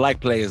team. I like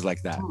players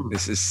like that.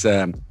 This is,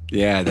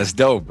 that's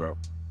dope, bro.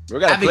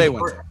 We're going to play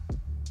one time.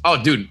 Oh,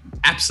 dude,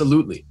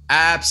 absolutely,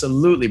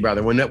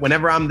 brother.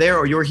 Whenever I'm there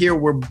or you're here,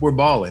 we're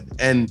balling.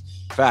 And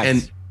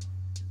facts.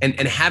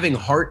 And having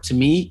heart, to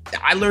me,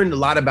 I learned a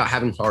lot about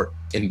having heart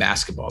in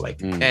basketball.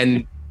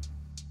 And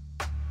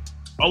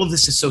all of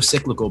this is so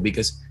cyclical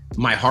because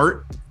my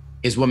heart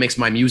is what makes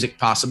my music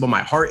possible.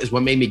 My heart is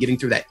what made me getting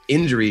through that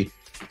injury.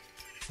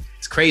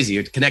 It's crazy.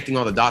 You're connecting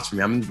all the dots for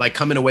me. I'm like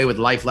coming away with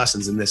life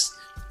lessons in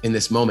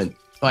this moment.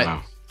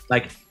 But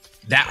like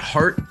that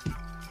heart,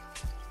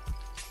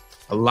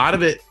 a lot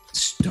of it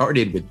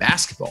started with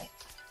basketball.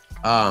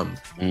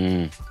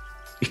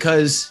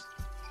 Because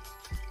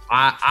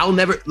I'll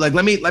never, like,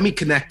 let me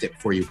connect it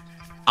for you.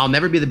 I'll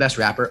never be the best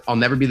rapper. I'll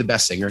never be the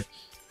best singer.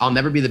 I'll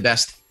never be the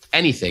best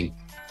anything.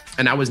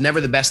 And I was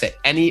never the best at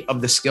any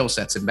of the skill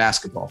sets in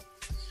basketball.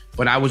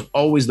 But I was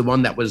always the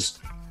one that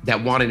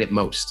wanted it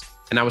most.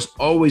 And I was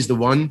always the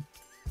one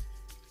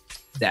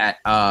that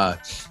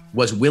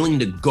was willing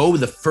to go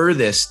the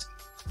furthest,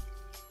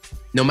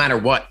 no matter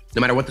what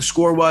the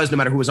score was, no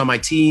matter who was on my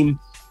team.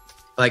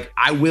 Like,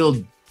 I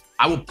will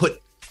put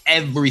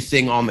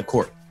everything on the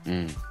court.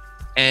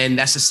 And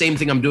that's the same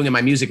thing I'm doing in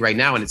my music right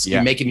now. And it's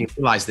making me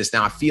realize this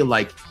now. I feel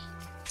like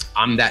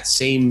I'm that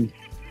same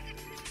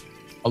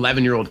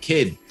 11-year-old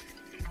kid.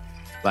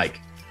 Like,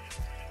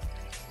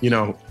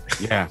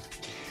 Yeah.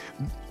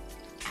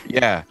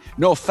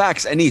 No,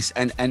 facts, Anis,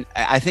 and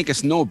I think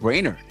it's no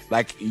brainer.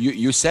 Like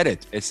you said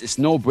it. It's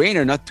no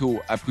brainer not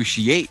to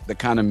appreciate the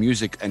kind of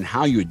music and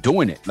how you're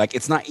doing it. Like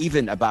it's not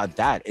even about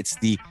that. It's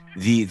the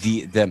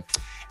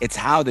it's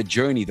how the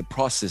journey, the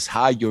process,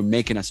 how you're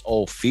making us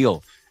all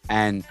feel.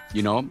 And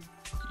you know,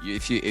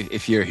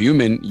 if you're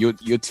human,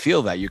 you'd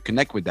feel that, you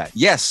connect with that.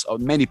 Yes,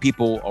 many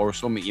people or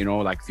so many, you know,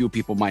 like few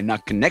people might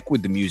not connect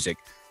with the music,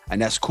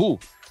 and that's cool.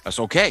 That's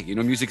okay. You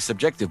know, music is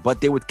subjective,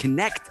 but they would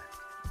connect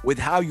with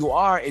how you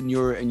are in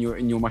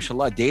your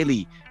mashallah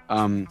daily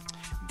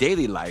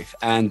life.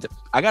 And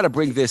I gotta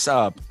bring this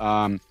up.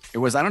 It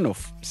was, I don't know,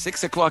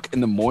 6 o'clock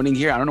in the morning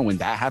here. I don't know when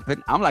that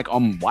happened.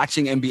 I'm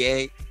watching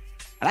NBA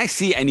and I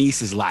see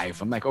Anis is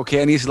live. I'm like,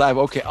 okay, Anis is live.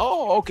 Okay.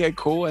 Oh, okay,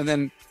 cool. And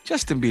then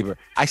Justin Bieber.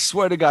 I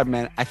swear to God,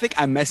 man, I think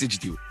I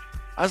messaged you.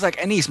 I was like,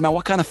 Anis, man,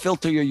 what kind of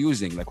filter you're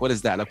using? Like, what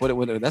is that? Like,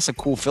 what that's a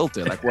cool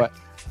filter. Like, what?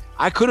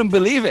 I couldn't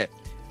believe it.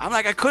 I'm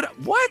like,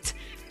 what?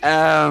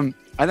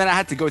 And then I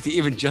had to go to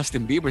even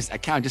Justin Bieber's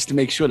account just to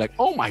make sure, like,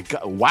 oh my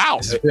God, wow.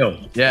 It's real.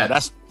 Yeah.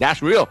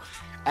 That's real.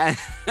 And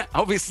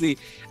obviously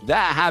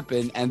that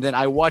happened. And then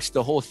I watched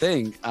the whole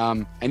thing,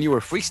 and you were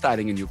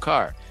freestyling in your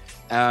car.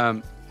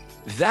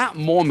 That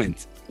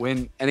moment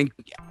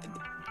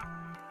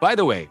by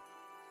the way,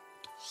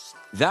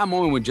 that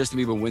moment when Justin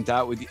Bieber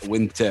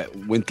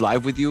went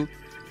live with you,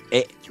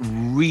 it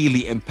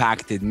really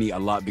impacted me a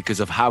lot because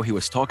of how he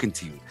was talking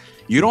to you.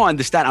 You don't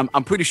understand.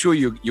 I'm pretty sure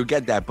you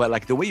get that, but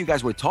like the way you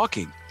guys were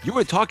talking, you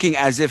were talking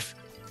as if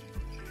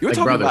you were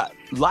like talking about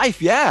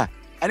life, yeah.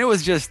 And it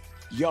was just,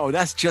 yo,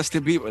 that's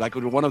Justin Bieber, like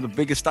one of the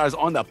biggest stars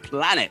on the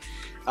planet.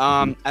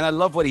 And I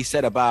love what he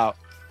said about,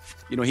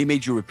 you know, he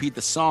made you repeat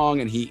the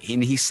song, and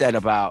he said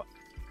about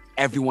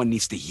everyone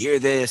needs to hear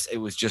this. It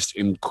was just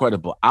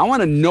incredible. I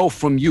want to know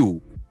from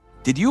you,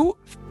 did you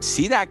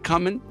see that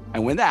coming?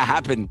 And when that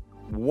happened,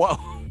 what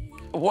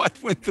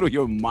went through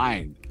your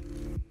mind?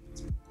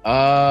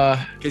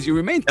 Because you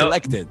remain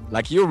collected.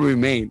 Like you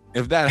remain.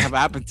 If that have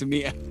happened to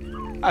me,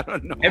 I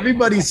don't know.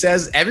 Everybody's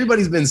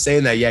been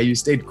saying that. Yeah, you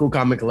stayed cool,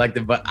 calm, and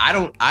collected. But I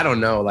don't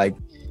know.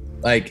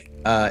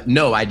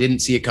 No, I didn't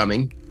see it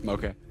coming.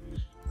 Okay.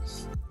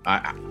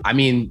 I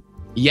mean,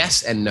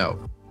 yes and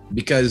no,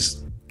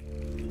 because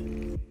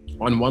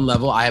on one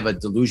level, I have a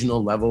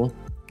delusional level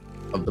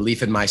of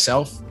belief in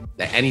myself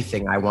that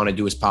anything I want to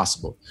do is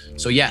possible.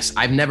 So yes,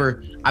 I've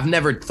never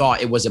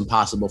thought it was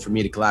impossible for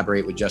me to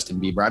collaborate with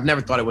Justin Bieber. I've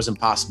never thought it was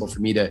impossible for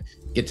me to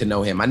get to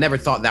know him. I never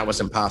thought that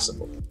was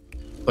impossible.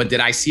 But did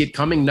I see it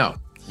coming? No.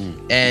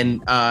 And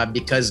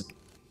because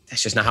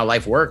that's just not how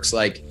life works.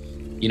 Like,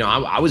 you know,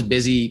 I was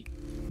busy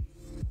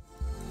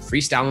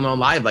freestyling on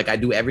live like I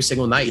do every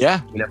single night.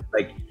 Yeah. You know,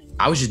 like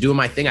I was just doing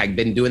my thing. I've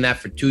been doing that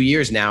for 2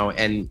 years now.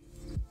 And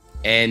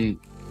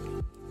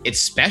it's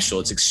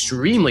special. It's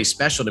extremely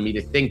special to me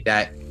to think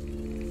that,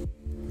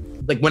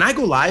 like, when I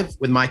go live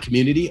with my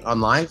community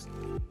online,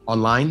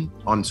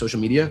 on social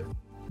media,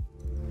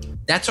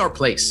 that's our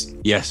place.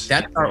 Yes.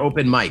 That's our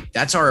open mic.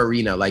 That's our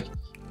arena. Like,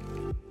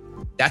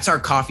 that's our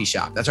coffee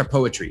shop. That's our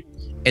poetry.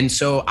 And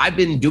so I've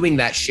been doing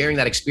that, sharing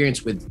that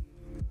experience with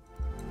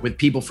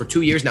people for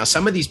 2 years now.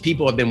 Some of these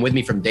people have been with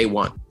me from day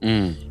one.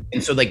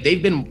 And so like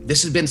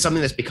this has been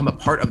something that's become a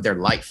part of their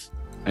life.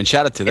 And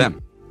shout out to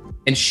them.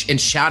 And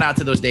shout out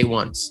to those day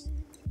ones.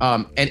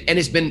 And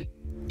it's been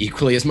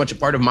equally as much a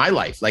part of my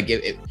life. Like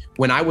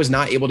when I was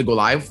not able to go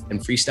live and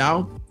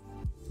freestyle,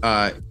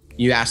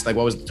 you asked like,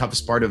 what was the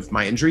toughest part of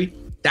my injury?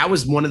 That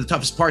was one of the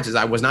toughest parts, is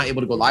I was not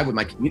able to go live with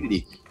my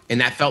community.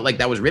 And that felt like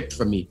that was ripped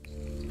from me.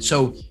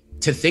 So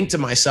to think to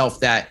myself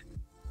that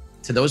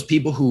to those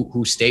people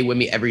who stay with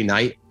me every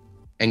night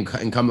and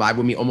come live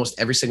with me almost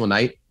every single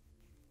night,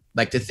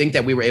 like to think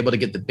that we were able to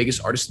get the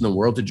biggest artist in the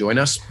world to join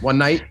us one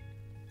night,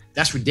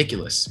 that's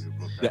ridiculous.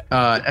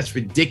 That's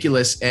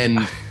ridiculous. And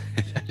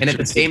at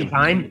the same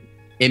time,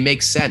 it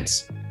makes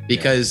sense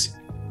because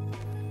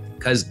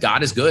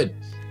God is good.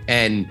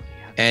 And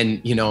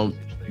you know,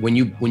 when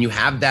you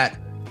have that,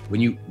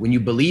 when you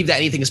believe that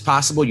anything is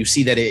possible, you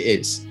see that it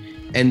is.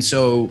 And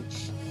so,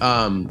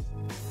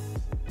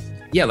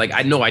 yeah, like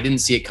I know I didn't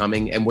see it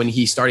coming. And when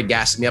he started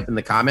gassing me up in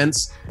the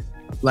comments,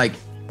 like,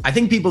 I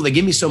think people, they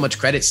give me so much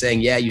credit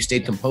saying, yeah, you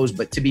stayed composed,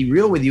 but to be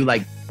real with you,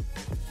 like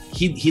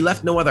he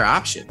left no other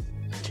option.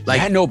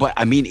 Like, I know, but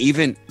I mean,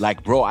 even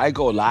like, bro, I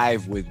go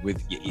live with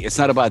it's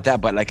not about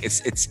that, but like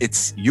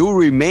it's you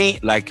remain,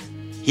 like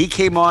he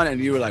came on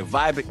and you were like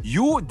vibing.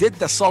 You did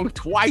the song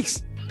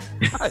twice.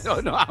 I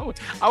don't know.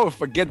 I would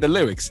forget the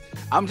lyrics.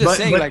 I'm just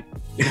saying, like,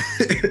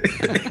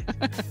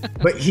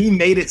 but he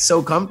made it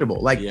so comfortable.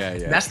 Like, yeah.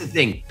 That's the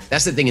thing.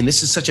 And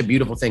this is such a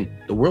beautiful thing.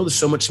 The world is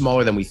so much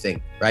smaller than we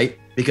think, right?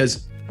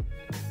 Because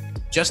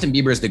Justin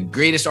Bieber is the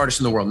greatest artist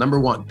in the world, number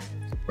one,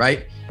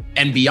 right?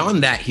 And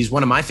beyond that, he's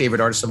one of my favorite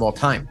artists of all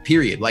time,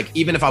 period. Like,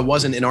 even if I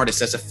wasn't an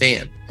artist, as a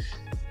fan.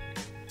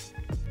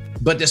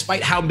 But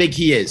despite how big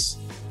he is,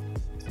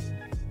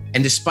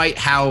 and despite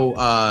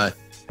how,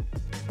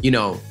 you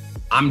know,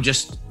 I'm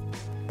just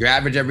your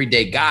average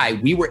everyday guy,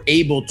 we were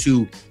able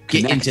to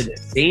get Connect. into the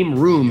same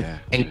room Yeah.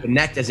 and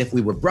connect as if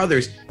we were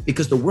brothers,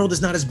 because the world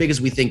is not as big as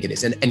we think it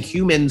is. And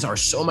humans are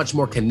so much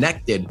more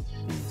connected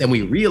than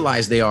we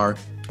realize they are.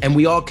 And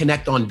we all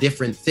connect on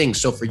different things.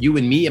 So for you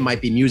and me, it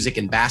might be music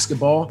and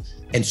basketball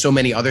and so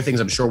many other things.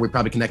 I'm sure we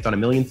probably connect on a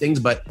million things,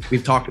 but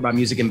we've talked about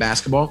music and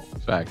basketball.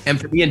 Fact. And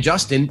for me and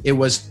Justin, it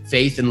was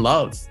faith and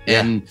love.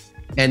 Yeah.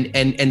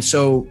 And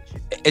so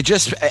It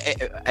just,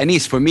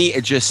 Anis, for me,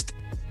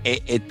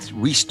 it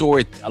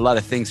restored a lot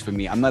of things for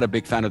me. I'm not a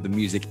big fan of the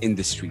music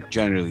industry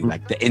generally,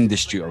 like the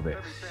industry of it.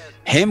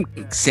 Him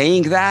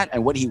saying that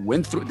and what he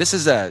went through, this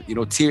is a,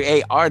 tier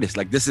A artist.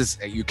 Like this is,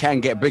 you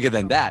can't get bigger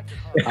than that.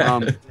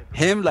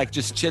 Him like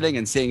just chilling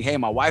and saying, hey,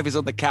 my wife is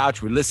on the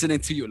couch, we're listening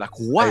to you. Like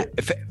what?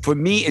 For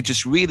me, it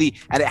just really,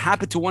 and it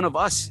happened to one of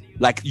us,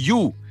 like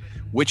you,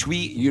 which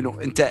we,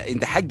 into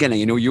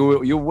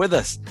Haggana, you're with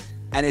us.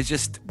 And it's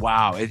just,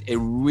 wow, it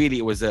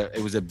really was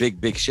a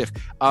big shift.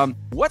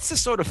 What's the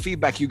sort of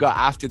feedback you got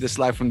after this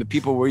live from the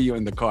people with you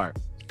in the car?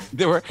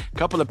 There were a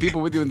couple of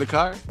people with you in the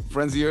car,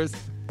 friends of yours?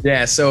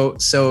 Yeah, so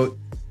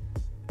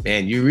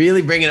man, you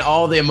really bring in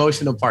all the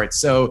emotional parts.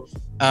 So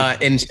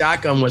in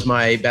shotgun was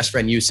my best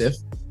friend Yusuf.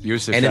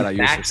 Yusuf, and in shout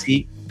the out Yusuf.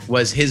 backseat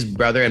was his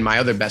brother and my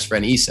other best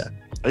friend Issa.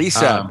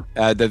 Issa,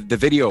 the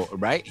video,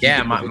 right? Yeah,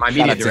 He did my the-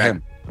 media shout out to director.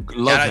 him. Shout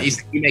Love out him.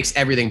 Issa, he makes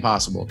everything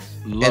possible.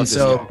 Love And this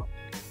so guy.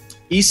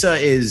 Issa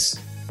is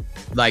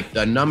like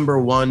the number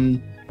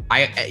one.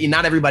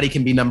 Not everybody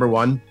can be number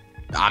one.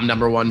 I'm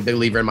number one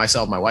believer in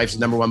myself. My wife's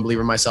number one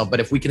believer in myself. But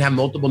if we can have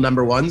multiple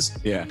number ones,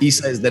 Yeah.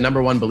 Issa is the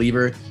number one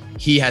believer.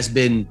 He has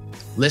been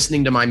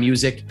listening to my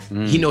music.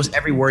 He knows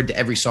every word to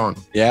every song.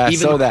 Yeah, I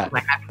saw that.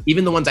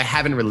 Even the ones I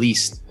haven't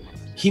released.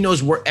 He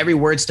knows every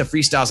words to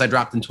freestyles I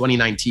dropped in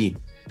 2019.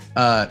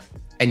 And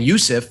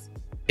Yusuf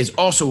is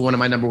also one of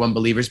my number one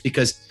believers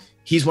because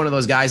he's one of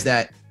those guys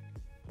that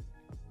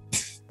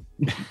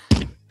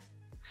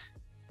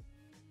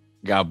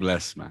God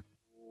bless, man.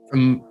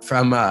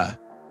 from I'm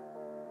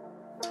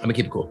gonna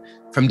keep it cool.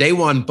 From day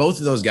one, both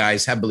of those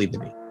guys have believed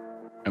in me.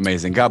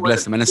 Amazing. God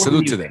bless them. And a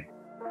salute to them.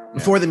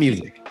 Before the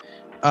music.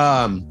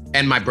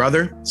 And my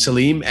brother,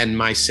 Salim, and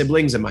my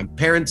siblings and my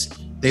parents,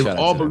 they've Shout out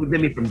all to them. believed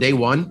in me from day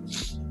one.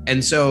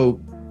 And so,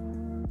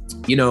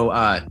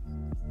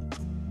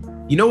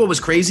 what was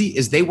crazy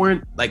is they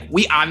weren't like,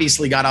 we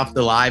obviously got off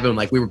the live and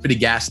like we were pretty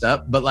gassed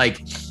up, but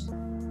like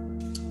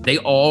they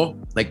all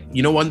like,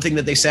 one thing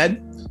that they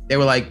said, they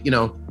were like,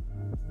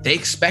 they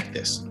expect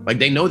this. Like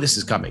they know this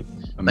is coming.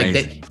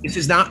 Amazing. Like this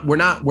is not, we're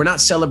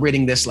not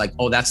celebrating this like,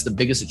 oh, that's the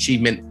biggest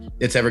achievement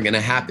that's ever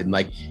gonna happen.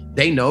 Like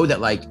they know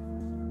that like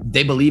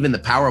they believe in the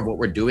power of what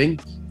we're doing.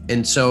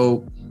 And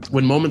so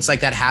when moments like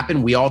that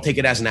happen, we all take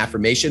it as an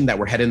affirmation that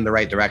we're headed in the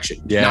right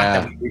direction. Yeah. Not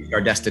that we reached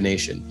our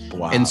destination.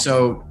 Wow. And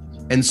so,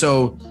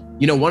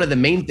 one of the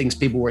main things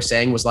people were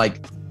saying was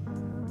like,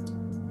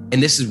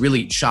 and this has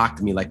really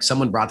shocked me. Like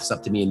someone brought this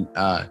up to me and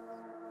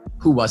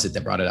who was it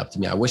that brought it up to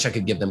me? I wish I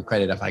could give them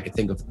credit if I could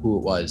think of who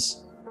it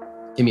was.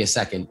 Give me a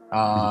second.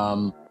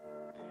 I'm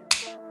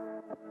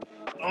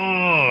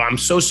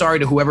so sorry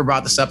to whoever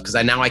brought this up because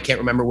I can't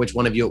remember which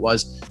one of you it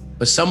was.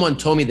 But someone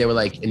told me, they were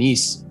like,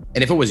 Anis,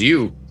 and if it was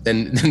you,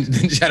 then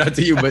shout out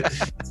to you. But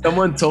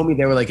someone told me,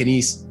 they were like,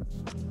 Anis,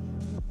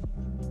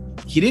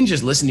 he didn't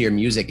just listen to your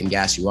music and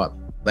gas you up.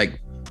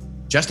 Like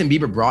Justin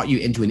Bieber brought you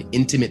into an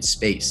intimate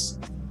space.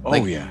 Oh,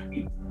 Like, yeah.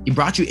 He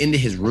brought you into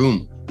his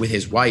room with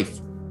his wife,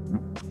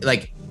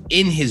 like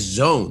in his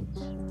zone.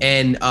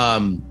 And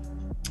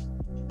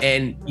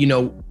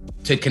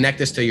to connect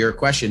this to your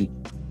question,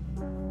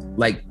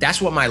 like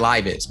that's what my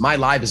live is. My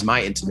live is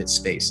my intimate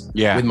space.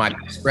 Yeah. With my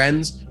best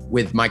friends,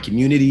 with my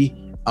community.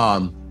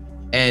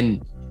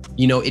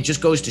 It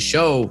just goes to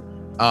show,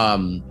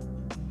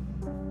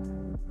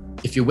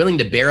 if you're willing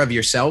to bear of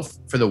yourself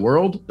for the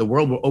world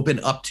will open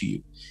up to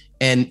you.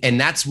 And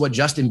that's what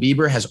Justin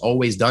Bieber has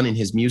always done in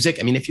his music.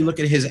 I mean, if you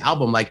look at his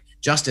album, like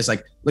Justice,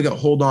 like look at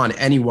Hold On,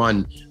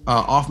 Anyone,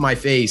 Off My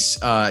Face,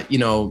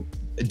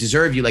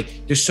 Deserve You.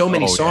 Like there's so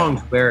many songs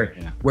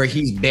where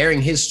he's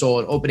bearing his soul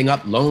and opening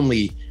up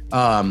Lonely.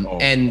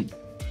 And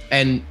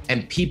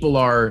people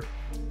are,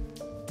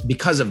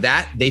 because of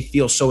that, they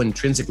feel so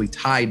intrinsically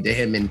tied to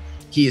him. And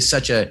he is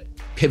such a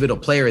pivotal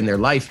player in their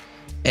life.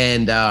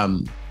 And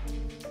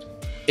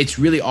it's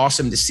really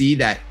awesome to see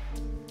that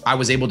I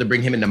was able to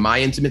bring him into my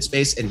intimate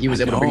space and he was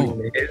able to bring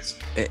me into his.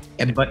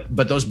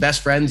 But those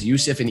best friends,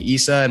 Yusuf and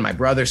Issa and my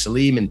brother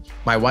Salim and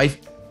my wife,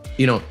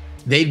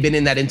 they've been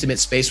in that intimate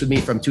space with me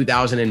from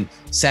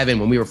 2007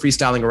 when we were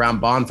freestyling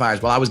around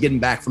bonfires while I was getting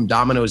back from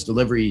Domino's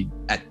delivery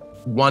at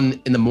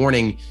 1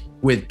 a.m.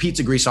 with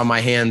pizza grease on my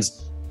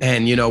hands.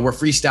 And, we're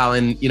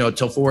freestyling,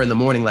 till 4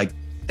 a.m. Like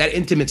that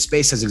intimate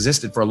space has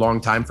existed for a long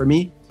time for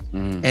me.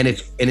 And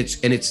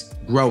it's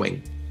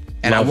growing.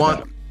 And I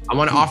want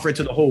to offer it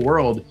to the whole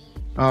world.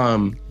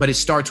 But it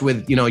starts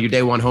with, your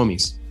day one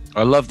homies.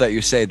 I love that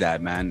you say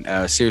that, man.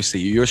 Seriously,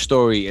 your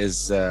story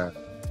is,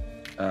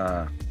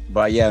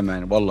 but yeah,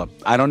 man, wallah,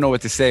 I don't know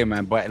what to say,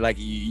 man, but like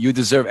you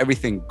deserve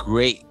everything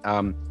great.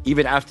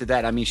 Even after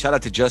that, I mean, shout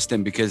out to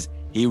Justin because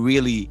he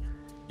really,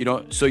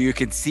 so you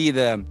can see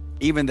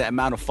even the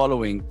amount of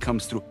following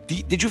comes through.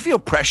 Did you feel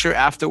pressure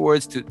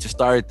afterwards to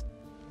start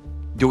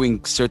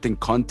doing certain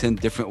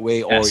content different way?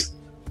 Yes.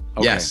 Or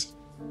okay. Yes.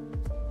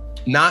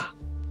 And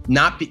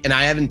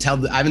I haven't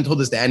told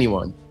this to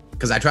anyone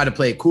because I try to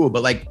play it cool,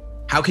 but like,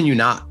 how can you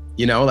not?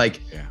 You know, like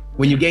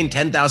when you gain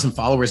 10,000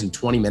 followers in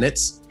 20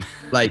 minutes,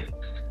 like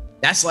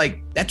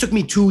that took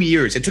me 2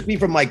 years. It took me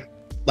from like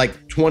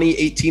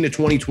 2018 to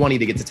 2020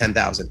 to get to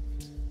 10,000.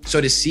 So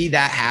to see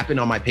that happen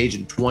on my page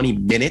in 20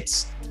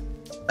 minutes,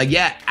 like,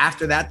 yeah,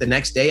 after that, the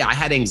next day I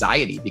had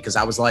anxiety because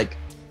I was like,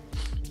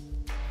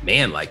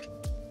 man, like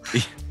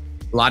a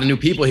lot of new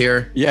people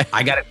here. Yeah.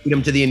 I got to feed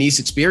them to the Anis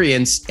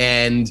experience.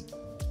 And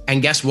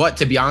guess what?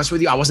 To be honest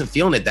with you, I wasn't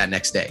feeling it that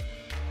next day.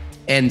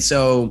 And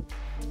so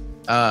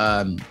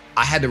I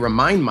had to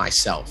remind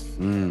myself,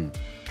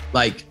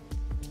 like,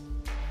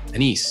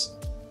 Anis,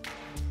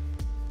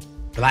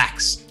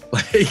 relax.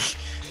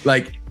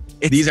 like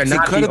these are it's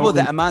not incredible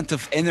the amount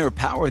of inner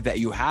power that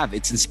you have.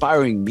 It's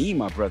inspiring me,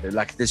 my brother.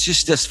 Like, it's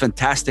just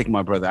fantastic,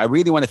 my brother. I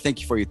really want to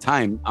thank you for your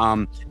time.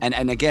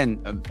 And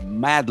again,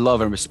 mad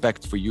love and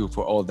respect for you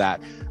for all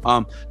that.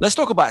 Let's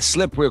talk about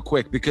Slip real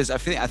quick, because I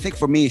think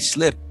for me,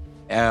 Slip,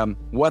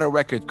 what a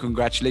record.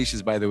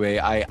 Congratulations, by the way.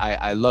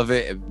 I love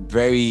it.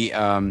 Very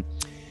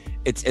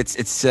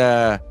it's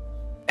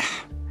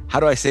how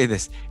do I say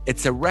this?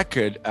 It's a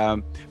record.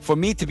 For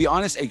me, to be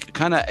honest,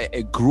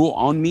 it grew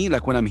on me.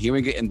 Like when I'm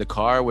hearing it in the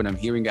car, when I'm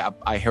hearing it,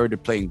 I heard it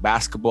playing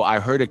basketball. I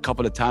heard it a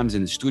couple of times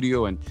in the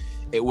studio, and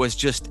it was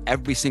just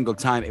every single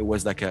time it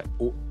was like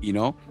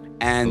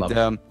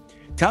and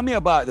tell me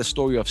about the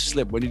story of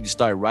Slip. When did you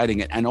start writing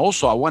it? And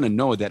also I want to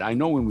know that, I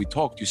know when we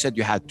talked, you said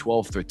you had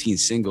 12, 13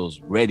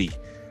 singles ready.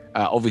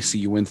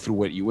 Obviously you went through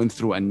what you went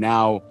through, and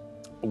now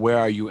where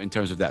are you in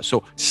terms of that?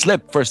 So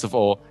Slip, first of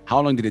all, how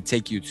long did it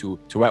take you to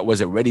write?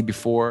 Was it ready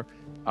before?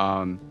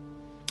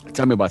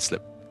 Tell me about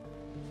Slip.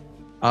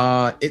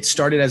 It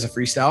started as a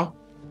freestyle,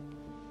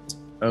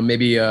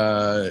 maybe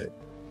a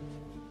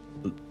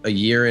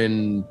year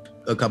and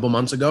a couple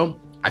months ago.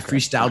 I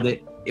freestyled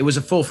it. It was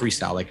a full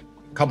freestyle, like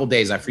a couple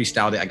days. I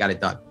freestyled it. I got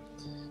it done.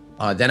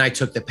 Then I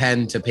took the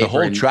pen to paper. The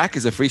whole track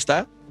is a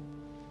freestyle?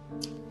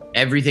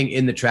 Everything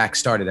in the track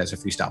started as a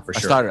freestyle, for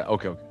sure.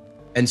 Okay.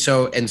 And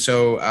so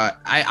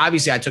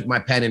I took my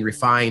pen and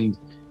refined,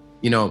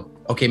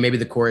 okay, maybe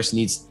the chorus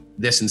needs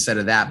this instead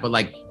of that, but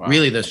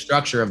really the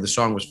structure of the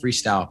song was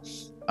freestyle.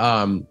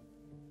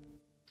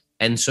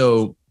 And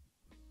so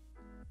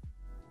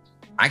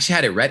I actually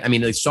had it read. I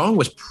mean, the song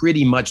was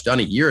pretty much done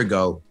a year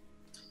ago,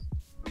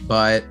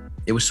 but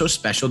it was so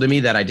special to me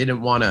that I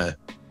didn't want to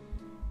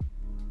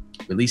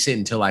release it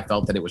until I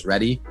felt that it was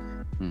ready.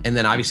 And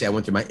then obviously I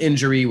went through my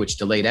injury, which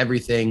delayed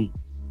everything.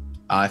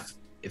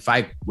 If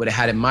I would have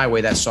had it my way,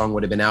 that song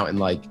would have been out in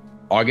like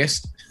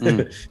August,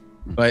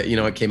 but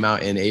it came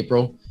out in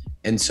April.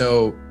 And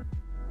so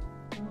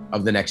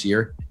of the next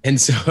year. And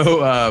so,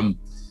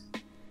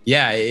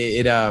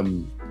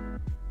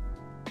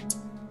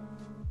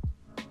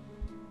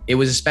 it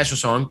was a special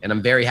song, and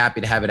I'm very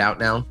happy to have it out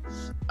now.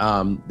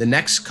 The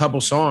next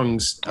couple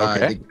songs,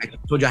 I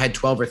told you I had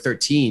 12 or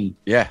 13.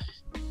 Yeah.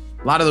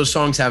 A lot of those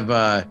songs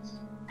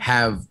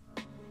have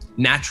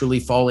naturally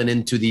fallen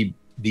into the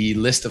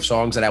list of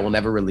songs that I will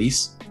never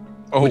release,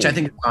 which I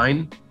think is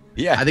fine.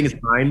 Yeah. I think it's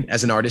fine.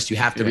 As an artist, you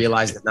have to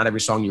realize that not every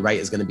song you write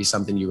is going to be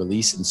something you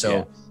release. And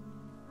so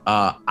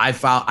I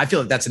feel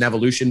like that's an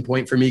evolution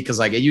point for me, because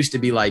like it used to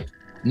be like,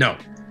 no,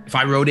 if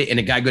I wrote it and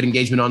it got good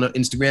engagement on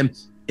Instagram,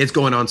 it's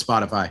going on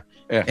Spotify.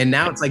 Yeah. And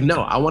now it's like,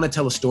 no, I want to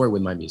tell a story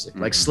with my music.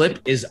 Like Slip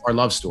is our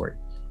love story.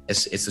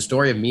 It's the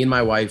story of me and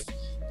my wife.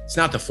 It's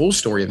not the full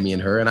story of me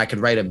and her. And I could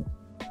write a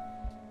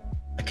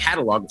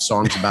catalog of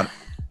songs about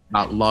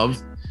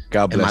love.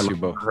 God bless you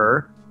both.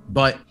 Her,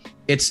 but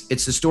it's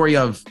the story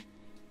of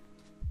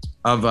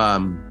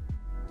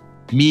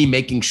me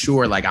making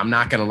sure like I'm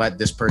not gonna let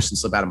this person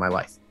slip out of my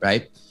life,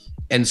 right?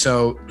 And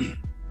so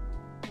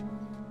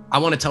I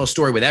want to tell a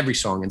story with every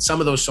song. And some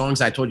of those songs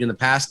I told you in the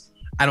past,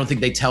 I don't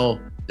think they tell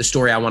the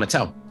story I want to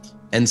tell.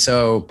 And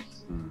so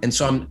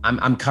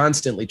I'm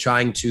constantly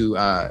trying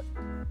to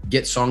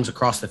get songs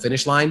across the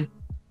finish line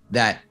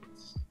that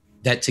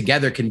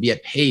together can be a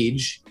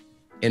page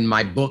in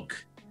my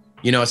book.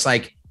 It's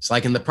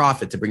like in The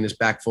Prophet, to bring this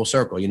back full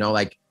circle,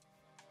 Khalil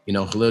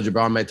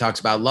Gibran talks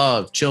about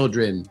love,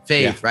 children,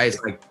 faith, right?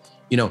 It's like,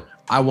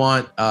 I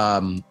want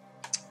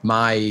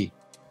my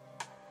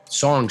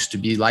songs to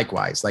be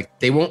likewise. Like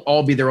they won't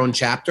all be their own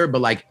chapter,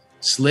 but like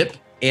Slip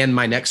and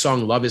my next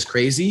song, Love is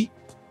Crazy,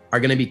 are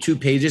going to be 2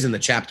 pages in the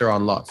chapter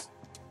on love.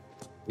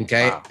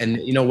 Okay. Wow. And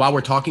while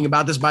we're talking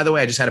about this, by the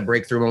way, I just had a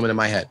breakthrough moment in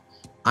my head.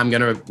 I'm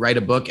going to write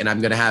a book and I'm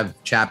going to have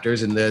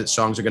chapters and the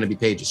songs are going to be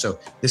pages. So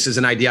this is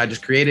an idea I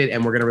just created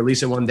and we're going to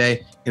release it one day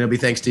and it'll be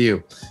thanks to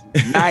you.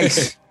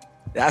 Nice.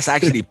 That's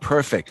actually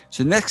perfect.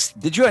 So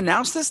did you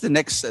announce this? The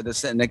next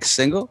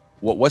single?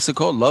 What's it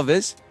called? Love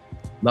is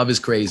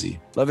Crazy.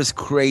 Love is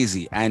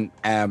Crazy. And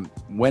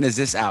when is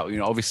this out?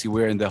 Obviously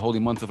we're in the holy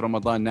month of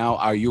Ramadan now.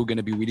 Are you going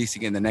to be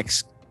releasing it in the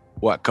next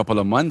what, couple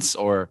of months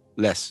or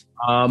less?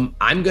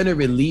 I'm gonna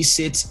release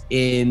it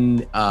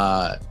in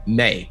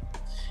May,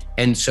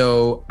 and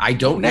so I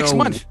don't know next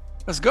month.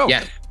 Let's go.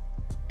 Yeah,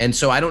 and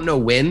so I don't know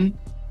when,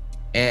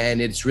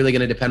 and it's really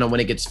gonna depend on when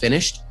it gets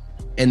finished,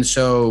 and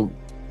so,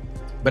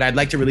 but I'd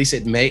like to release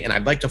it in May, and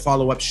I'd like to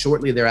follow up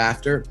shortly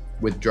thereafter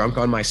with "Drunk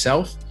on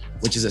Myself,"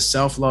 which is a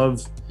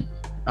self-love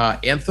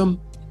anthem,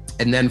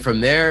 and then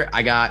from there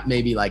I got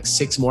maybe like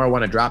 6 more I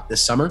want to drop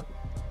this summer.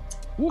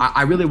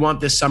 I really want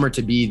this summer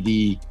to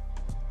be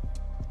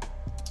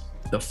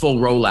the full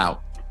rollout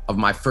of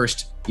my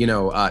first,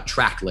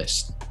 track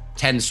list,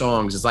 10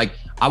 songs. It's like,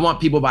 I want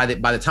people by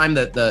the time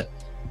that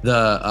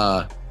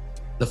the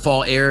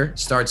fall air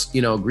starts,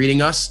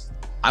 greeting us,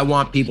 I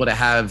want people to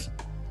have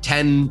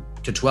 10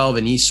 to 12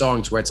 in each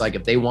songs where it's like,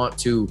 if they want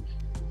to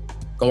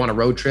go on a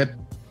road trip,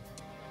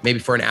 maybe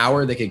for an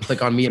hour, they could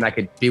click on me and I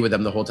could be with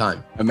them the whole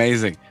time.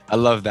 Amazing. I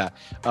love that.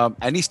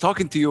 And he's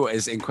talking to you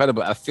is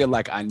incredible. I feel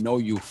like I know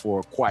you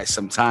for quite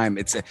some time.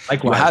 It's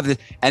like you have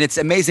and it's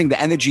amazing the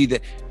energy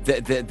that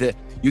the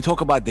you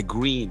talk about the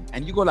green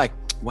and you go like,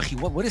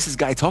 what is this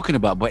guy talking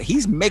about? But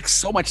he's makes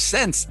so much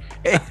sense.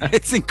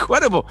 It's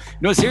incredible.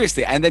 No,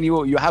 seriously. And then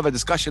you have a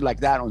discussion like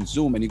that on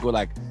Zoom and you go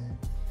like,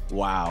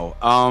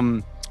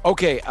 wow.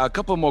 Okay, a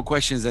couple more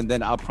questions and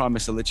then I'll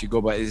promise to let you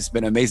go. But it's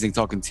been amazing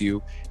talking to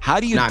you. How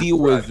do you deal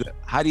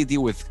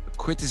with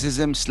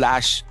criticism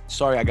 /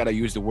 sorry, I gotta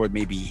use the word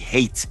maybe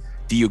hate?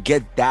 Do you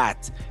get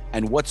that?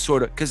 And what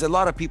sort of, because a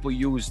lot of people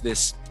use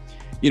this,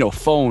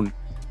 phone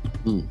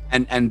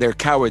and they're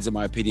cowards in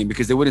my opinion,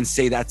 because they wouldn't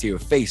say that to your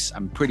face,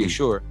 I'm pretty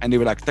sure. And they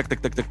were like, tuck,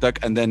 tuck, tuck, tuck, tuck.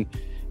 And then,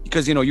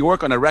 because, you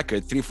work on a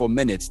record, 3-4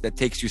 minutes, that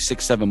takes you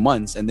 6-7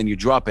 months and then you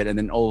drop it. And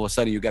then all of a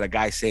sudden you got a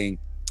guy saying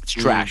it's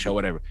trash or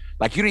whatever.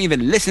 Like you don't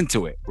even listen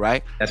to it,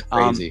 right? That's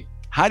crazy.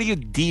 How do you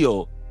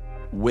deal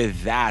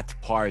with that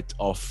part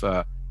of,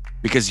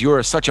 because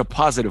you're such a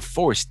positive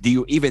force, do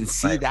you even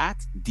see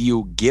that? Do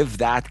you give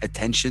that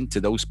attention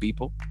to those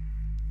people?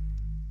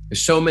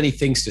 There's so many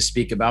things to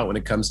speak about when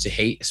it comes to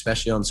hate,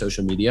 especially on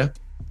social media.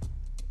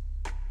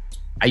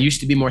 I used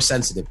to be more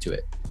sensitive to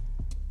it.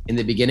 In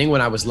the beginning,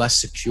 when I was less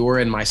secure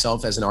in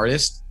myself as an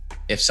artist,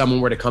 if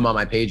someone were to come on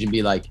my page and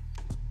be like,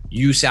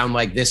 you sound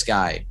like this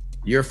guy,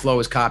 your flow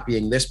is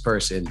copying this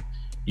person,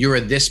 you're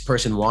a this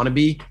person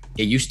wannabe,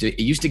 it used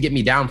to get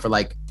me down for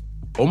like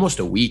almost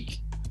a week.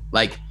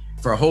 Like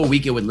for a whole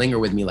week, it would linger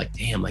with me like,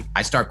 damn, like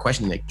I start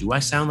questioning, like, do I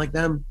sound like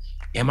them?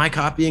 Am I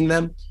copying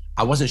them?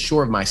 I wasn't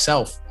sure of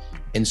myself.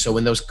 And so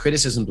when those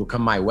criticisms would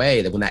come my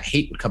way, that when that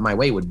hate would come my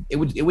way, it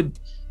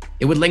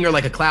would linger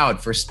like a cloud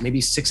for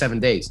maybe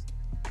 6-7 days.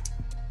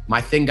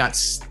 My thing got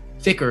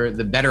thicker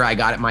the better I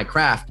got at my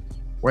craft,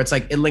 where it's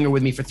like it lingered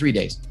with me for 3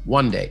 days,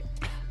 1 day,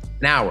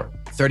 an hour,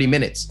 30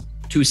 minutes,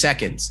 2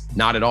 seconds,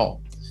 not at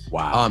all.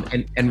 Wow.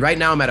 And right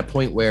now I'm at a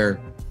point where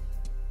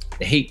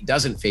the hate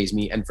doesn't faze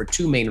me, and for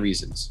 2 main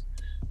reasons.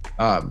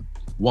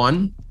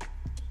 One,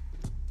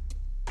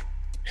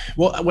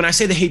 well, when I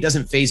say the hate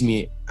doesn't faze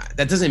me,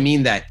 that doesn't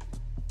mean that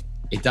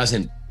it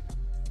doesn't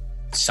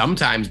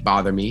sometimes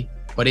bother me,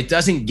 but it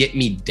doesn't get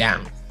me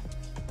down.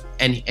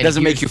 And it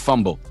doesn't make you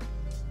fumble.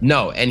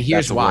 No, and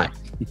here's why.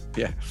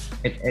 Yeah.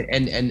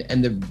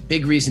 And the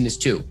big reason is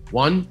 2.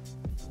 One,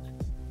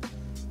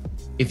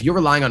 if you're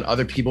relying on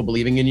other people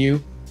believing in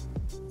you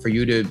for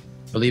you to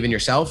believe in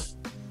yourself,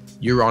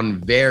 you're on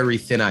very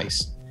thin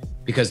ice,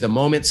 because the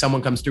moment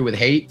someone comes through with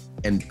hate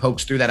and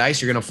pokes through that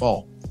ice, you're going to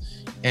fall.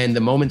 And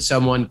the moment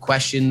someone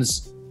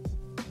questions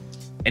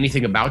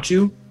anything about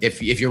you,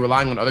 if you're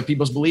relying on other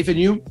people's belief in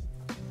you,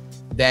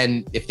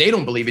 then if they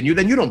don't believe in you,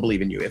 then you don't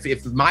believe in you.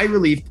 If my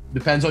belief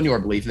depends on your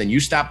belief, and then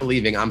you stop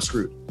believing, I'm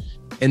screwed.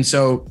 And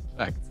so,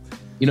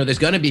 there's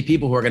going to be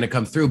people who are going to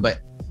come through, but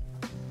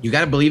you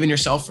got to believe in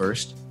yourself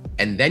first.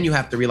 And then you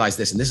have to realize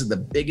this. And this is the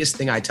biggest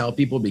thing I tell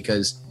people,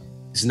 because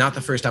this is not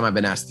the first time I've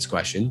been asked this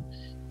question.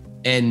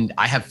 And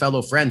I have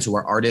fellow friends who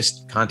are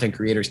artists, content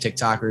creators,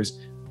 TikTokers,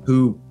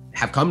 who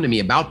have come to me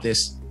about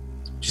this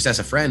just as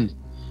a friend.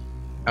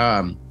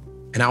 And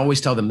I always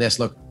tell them this: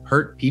 look,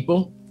 hurt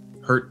people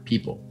hurt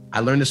people. I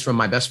learned this from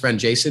my best friend,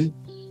 Jason.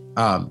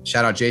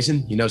 Shout out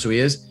Jason. He knows who he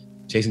is.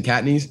 Jason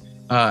Katniss.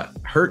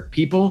 Hurt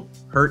people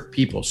hurt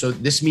people. So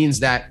this means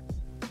that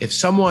if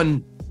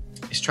someone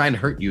is trying to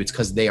hurt you, it's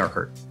because they are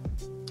hurt.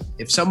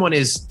 If someone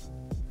is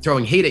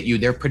throwing hate at you,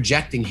 they're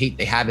projecting hate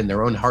they have in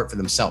their own heart for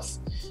themselves.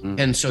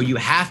 And so you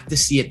have to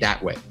see it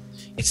that way.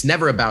 It's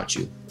never about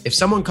you. If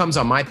someone comes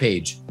on my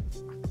page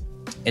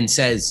and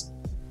says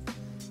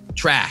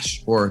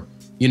trash, or,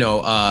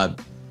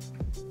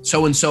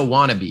 so-and-so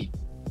wannabe,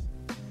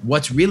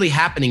 what's really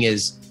happening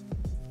is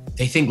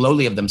they think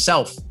lowly of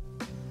themselves,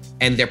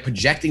 and they're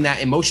projecting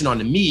that emotion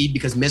onto me,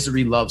 because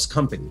misery loves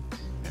company.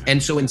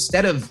 And so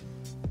instead of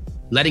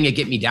letting it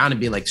get me down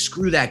and being like,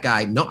 screw that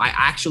guy, no, I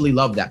actually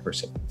love that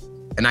person.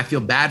 And I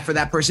feel bad for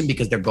that person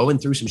because they're going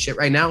through some shit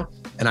right now.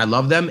 And I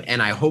love them.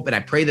 And I hope and I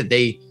pray that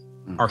they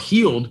are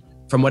healed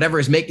from whatever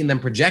is making them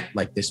project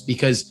like this.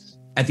 Because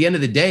at the end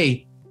of the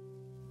day,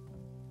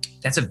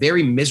 that's a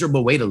very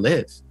miserable way to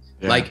live.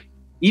 Yeah. Like,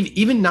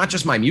 even not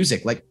just my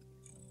music, like,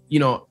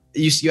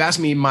 you asked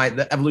me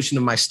the evolution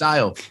of my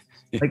style.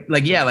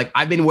 Like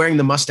I've been wearing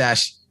the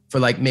mustache for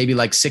like maybe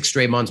like 6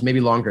 straight months, maybe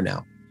longer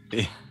now.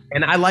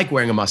 And I like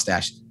wearing a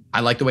mustache. I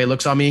like the way it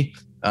looks on me.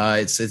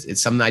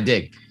 It's something I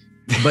dig.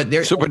 But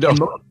there's super dope.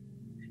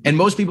 And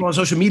most people on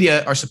social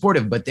media are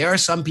supportive, but there are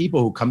some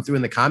people who come through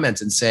in the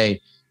comments and say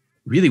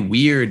really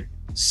weird,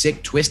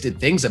 sick, twisted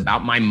things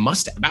about my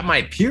mustache, about my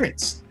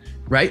appearance,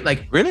 right?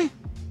 Like really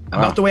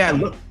about the way I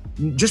look.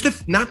 Just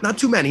if not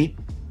too many,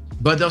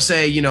 but they'll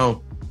say, you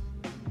know,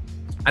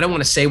 I don't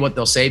want to say what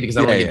they'll say because I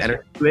don't want to give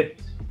energy to it.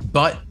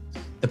 But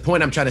the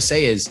point I'm trying to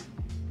say is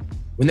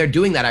when they're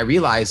doing that, I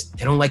realize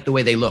they don't like the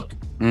way they look.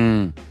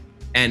 And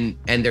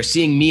they're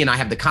seeing me and I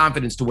have the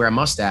confidence to wear a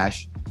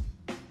mustache,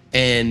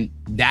 and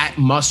that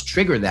must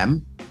trigger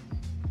them.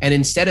 And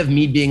instead of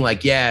me being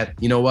like, yeah,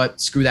 you know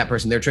what, screw that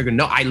person, they're triggered.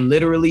 No, I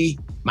literally,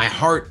 my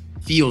heart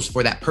feels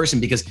for that person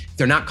because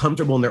they're not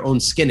comfortable in their own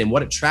skin. And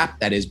what a trap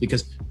that is,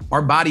 because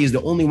our body is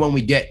the only one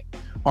we get.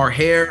 Our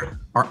hair,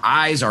 our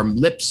eyes, our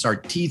lips, our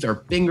teeth,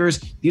 our fingers,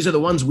 these are the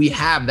ones we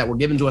have that were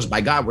given to us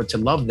by God. We're to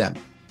love them.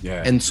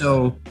 Yeah. And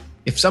so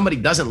if somebody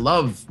doesn't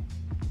love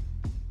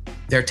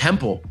their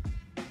temple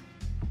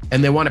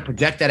and they want to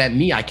project that at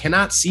me, I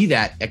cannot see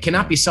that. I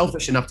cannot be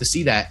selfish enough to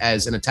see that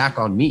as an attack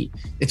on me.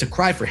 It's a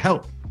cry for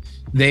help.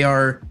 They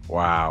are.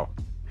 Wow.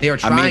 They are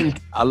trying. I mean,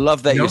 I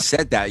love that you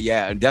said that.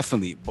 Yeah,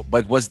 definitely.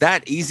 But was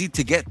that easy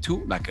to get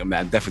to? Like,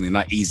 man, definitely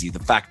not easy. The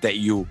fact that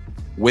you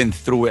went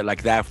through it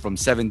like that from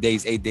 7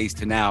 days, 8 days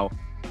to now,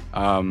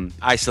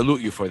 I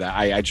salute you for that.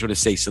 I just want to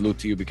say salute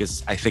to you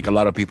because I think a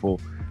lot of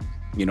people,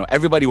 you know,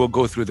 everybody will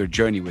go through their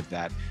journey with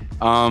that.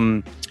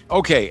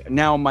 Okay,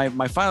 now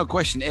my final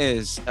question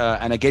is,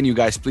 and again, you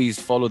guys, please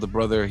follow the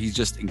brother. He's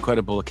just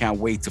incredible. I can't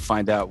wait to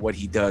find out what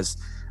he does.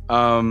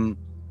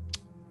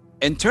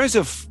 In terms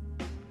of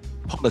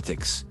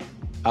politics,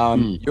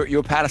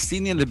 you're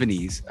Palestinian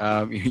Lebanese.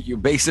 You're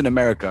based in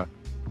America.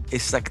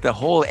 It's like the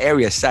whole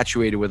area is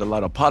saturated with a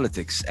lot of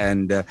politics,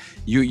 and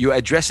you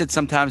address it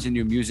sometimes in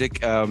your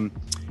music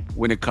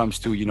when it comes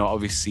to, you know,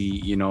 obviously,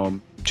 you know,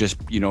 just,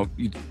 you know,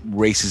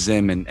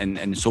 racism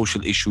and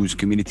social issues,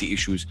 community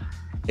issues.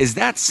 Is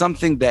that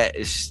something that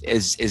is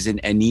in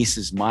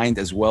Anis's mind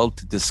as well,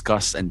 to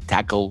discuss and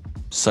tackle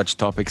such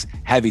topics,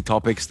 heavy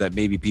topics that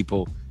maybe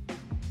people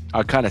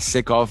are kind of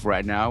sick of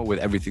right now with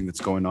everything that's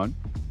going on?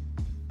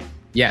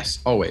 Yes,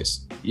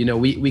 always. You know,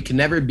 we can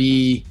never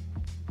be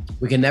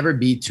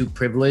too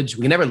privileged.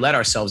 We can never let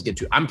ourselves get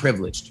too. I'm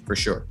privileged for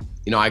sure.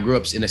 You know, I grew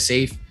up in a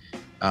safe,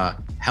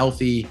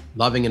 healthy,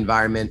 loving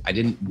environment. I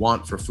didn't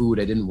want for food.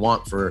 I didn't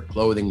want for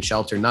clothing,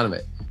 shelter, none of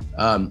it.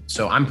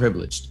 So I'm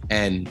privileged,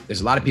 and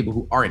there's a lot of people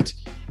who aren't.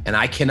 And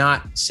I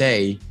cannot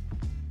sit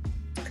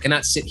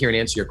here and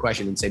answer your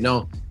question and say,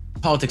 no,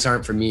 politics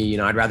aren't for me. You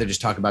know, I'd rather just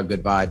talk about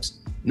good vibes.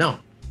 No,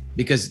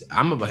 because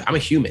I'm a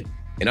human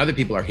and other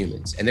people are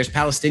humans. And there's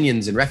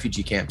Palestinians in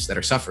refugee camps that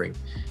are suffering.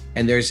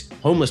 And there's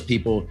homeless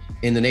people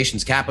in the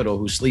nation's capital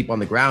who sleep on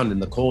the ground in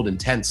the cold and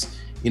tents.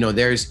 You know,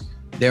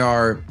 there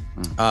are,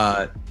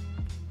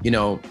 you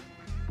know,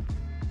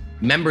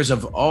 members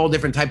of all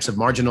different types of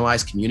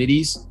marginalized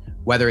communities,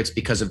 whether it's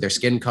because of their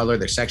skin color,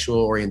 their sexual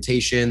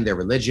orientation, their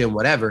religion,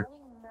 whatever,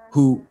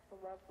 who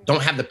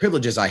don't have the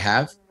privileges I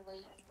have.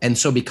 And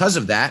so because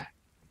of that,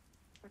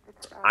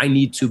 I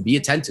need to be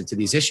attentive to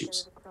these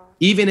issues.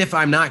 Even if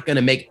I'm not going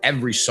to make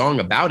every song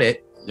about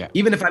it,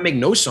 even if I make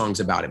no songs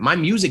about it, my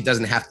music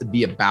doesn't have to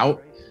be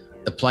about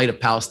the plight of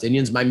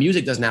Palestinians. My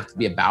music doesn't have to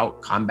be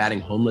about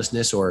combating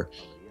homelessness or,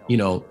 you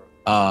know,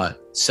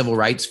 civil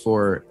rights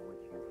for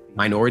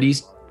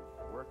minorities.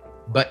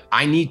 But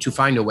I need to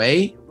find a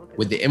way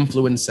with the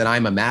influence that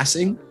I'm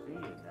amassing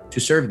to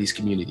serve these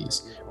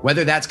communities,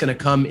 whether that's going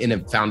to come in a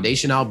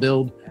foundation I'll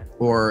build,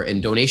 or in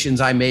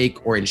donations I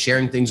make, or in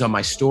sharing things on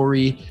my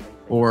story,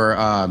 or,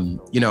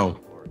 you know,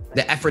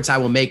 the efforts I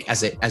will make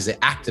as an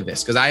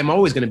activist, because I am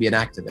always going to be an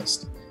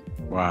activist.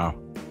 Wow.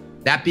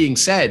 That being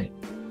said,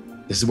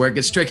 this is where it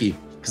gets tricky,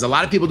 because a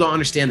lot of people don't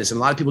understand this, and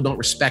a lot of people don't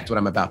respect what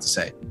I'm about to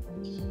say.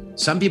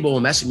 Some people will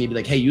message me, be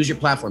like, hey, use your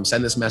platform,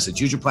 send this message,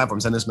 use your platform,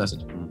 send this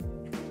message.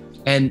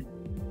 And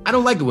I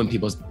don't like it when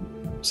people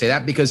say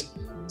that, because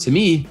to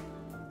me,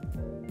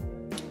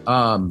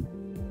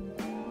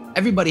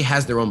 everybody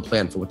has their own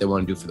plan for what they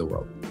want to do for the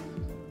world.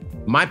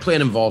 My plan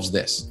involves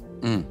this.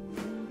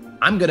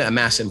 I'm going to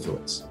amass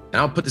influence. And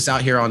I'll put this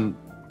out here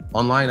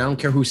online. I don't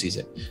care who sees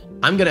it.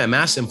 I'm going to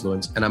amass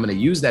influence, and I'm going to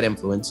use that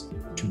influence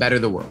to better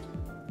the world,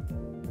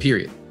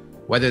 period.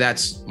 Whether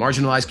that's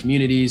marginalized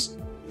communities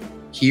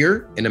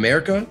here in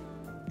America,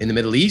 in the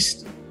Middle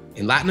East,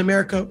 in Latin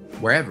America,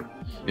 wherever.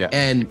 Yeah.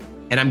 And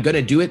I'm going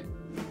to do it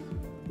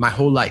my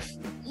whole life.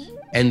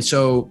 And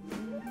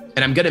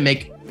I'm going to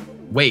make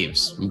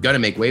waves. I'm going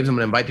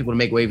to invite people to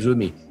make waves with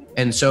me.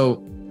 And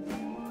so,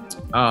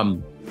 a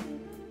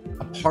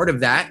part of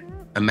that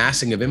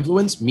amassing of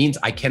influence means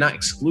I cannot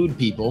exclude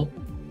people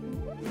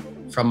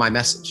from my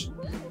message.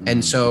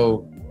 And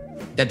so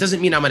that doesn't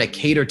mean I'm going to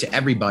cater to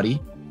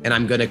everybody and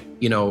I'm going to,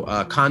 you know,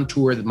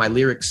 contour my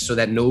lyrics so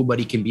that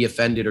nobody can be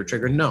offended or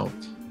triggered. No,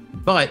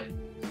 but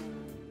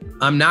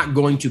I'm not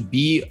going to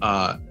be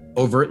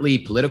overtly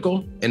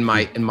political in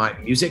my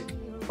music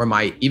or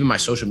even my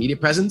social media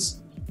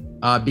presence,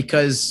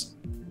 because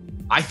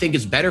I think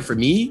it's better for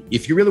me.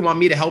 If you really want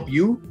me to help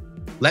you,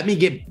 let me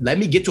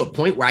get to a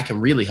point where I can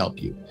really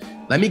help you.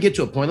 Let me get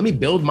to a point. Let me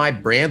build my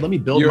brand. Let me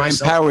build myself.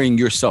 You're empowering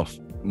yourself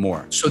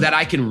more so that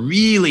I can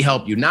really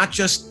help you, not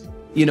just,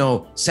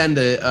 send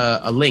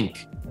a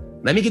link.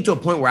 Let me get to a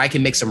point where I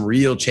can make some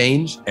real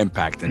change,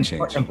 impact and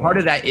change. And part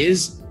of that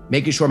is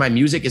making sure my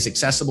music is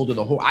accessible to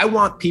the whole. I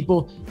want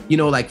people,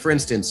 like for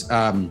instance,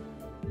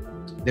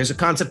 there's a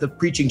concept of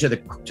preaching to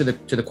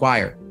the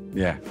choir.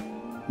 Yeah.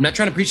 I'm not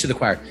trying to preach to the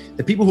choir.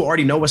 The people who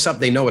already know what's up,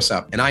 they know what's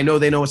up. And I know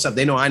they know what's up.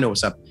 They know I know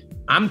what's up.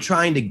 I'm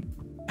trying to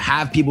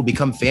have people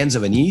become fans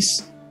of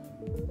Anis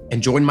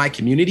and join my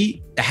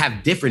community that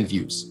have different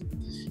views,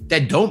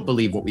 that don't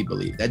believe what we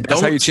believe. That's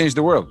how you change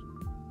the world.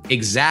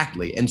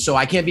 Exactly. And so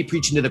I can't be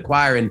preaching to the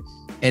choir and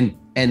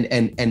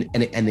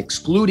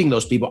excluding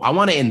those people. I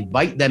want to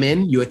invite them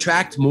in. You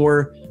attract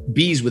more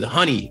bees with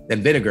honey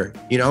than vinegar.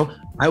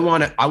 I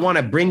want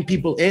to bring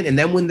people in, and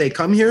then when they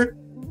come here,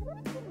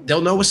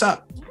 they'll know what's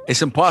up.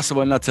 It's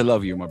impossible not to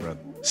love you, my brother.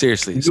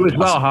 Seriously. You as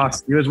well,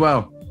 Haas. You as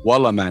well.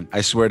 Wallah, man.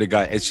 I swear to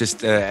God. It's just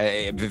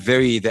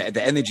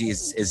the energy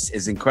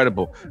is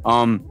incredible.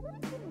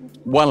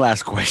 One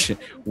last question.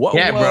 Bro.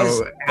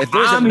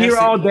 I'm here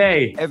all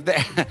day.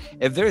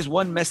 If there's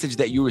one message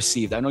that you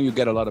received, I know you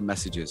get a lot of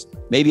messages,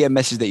 maybe a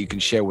message that you can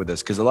share with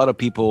us, because a lot of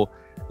people,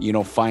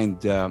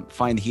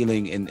 find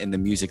healing in the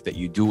music that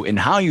you do and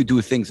how you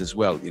do things as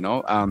well.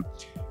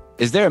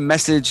 Is there a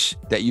message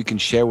that you can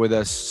share with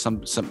us?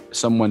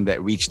 Someone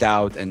that reached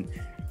out and,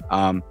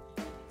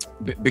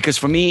 because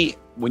for me,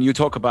 when you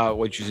talk about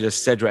what you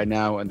just said right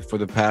now, and for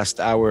the past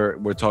hour,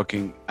 we're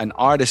talking, an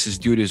artist's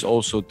duty is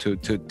also to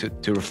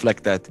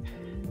reflect that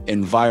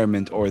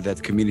environment or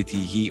that community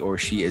he or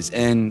she is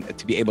in,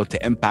 to be able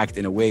to impact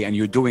in a way, and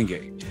you're doing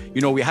it.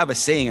 We have a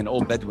saying, an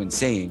old Bedouin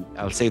saying,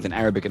 I'll say it in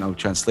Arabic and I'll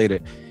translate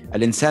it.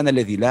 الإنسان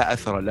الذي لا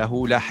أثر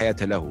له لا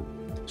حياة له.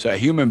 So a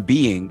human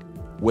being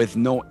with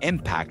no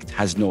impact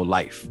has no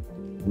life.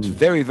 It's a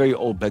very, very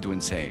old Bedouin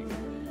saying.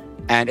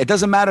 And it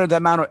doesn't matter the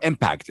amount of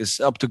impact.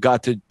 It's up to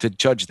God to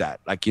judge that.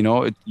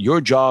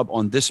 Your job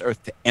on this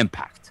earth to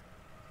impact.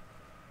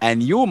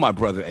 And you, my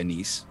brother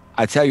Anis,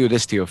 I tell you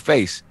this to your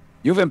face,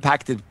 you've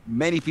impacted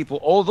many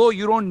people, although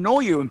you don't know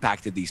you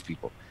impacted these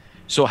people.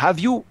 So have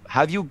you,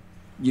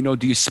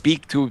 do you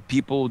speak to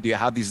people? Do you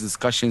have these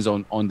discussions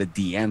on the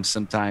DM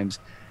sometimes?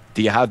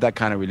 Do you have that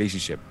kind of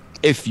relationship?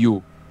 If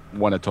you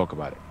want to talk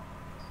about it.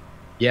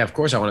 Yeah, of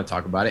course I want to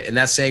talk about it. And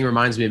that saying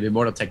reminds me of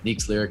Immortal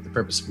Technique's lyric, the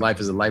purpose of life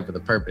is a life with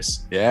a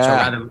purpose. Yeah.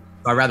 So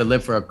I'd rather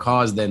live for a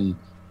cause than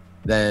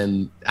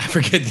I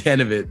forget the end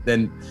of it.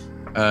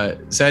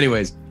 So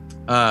anyways,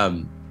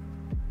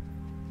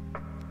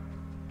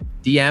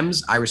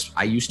 DMs,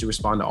 I used to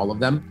respond to all of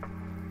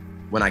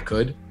them when I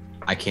could.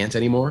 I can't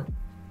anymore.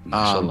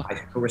 I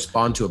still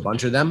respond to a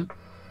bunch of them,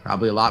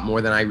 probably a lot more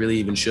than I really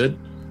even should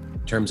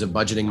in terms of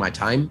budgeting my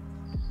time.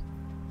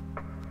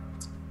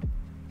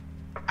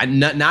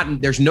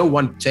 There's no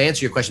one, to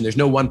answer your question, there's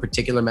no one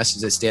particular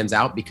message that stands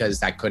out,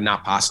 because I could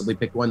not possibly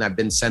pick one. I've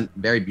been sent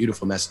very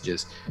beautiful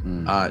messages,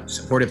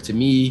 supportive to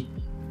me,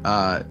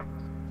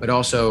 but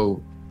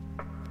also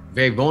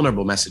very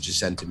vulnerable messages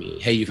sent to me.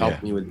 Hey, you've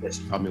helped me with this,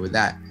 you've helped me with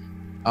that.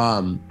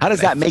 How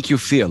does that make you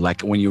feel, like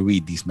when you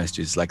read these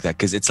messages like that?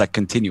 Because it's like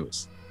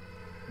continuous.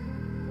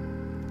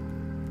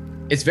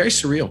 It's very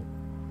surreal,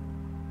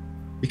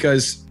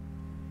 because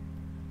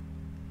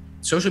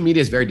social media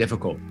is very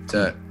difficult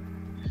to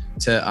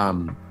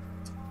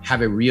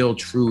have a real,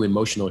 true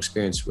emotional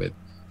experience with.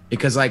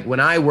 Because like when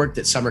I worked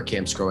at summer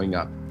camps growing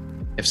up,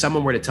 if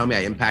someone were to tell me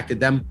I impacted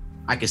them,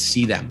 I could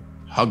see them,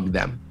 hug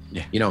them,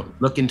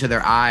 look into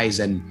their eyes,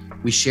 and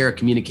we share a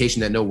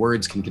communication that no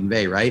words can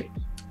convey, right?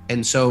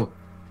 And so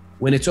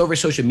when it's over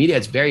social media,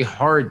 it's very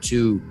hard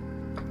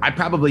I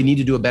probably need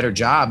to do a better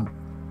job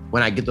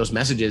when I get those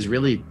messages,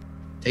 really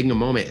taking a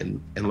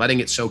moment and letting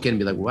it soak in and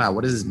be like, wow,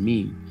 what does this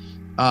mean?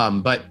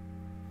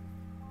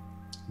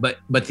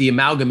 But the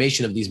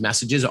amalgamation of these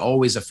messages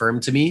always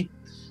affirmed to me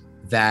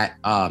that,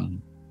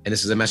 and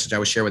this is a message I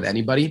would share with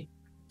anybody,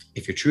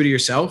 if you're true to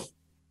yourself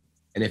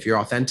and if you're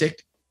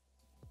authentic,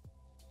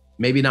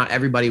 maybe not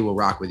everybody will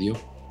rock with you,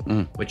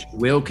 but you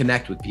will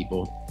connect with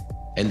people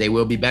and they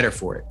will be better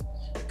for it,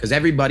 because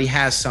everybody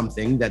has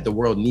something that the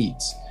world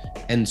needs.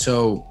 And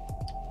so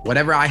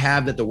whatever I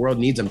have that the world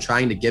needs, I'm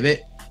trying to give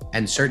it,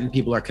 and certain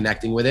people are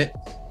connecting with it.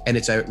 And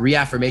it's a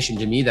reaffirmation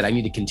to me that I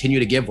need to continue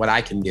to give what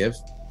I can give.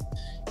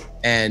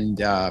 And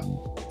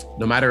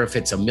no matter if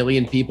it's 1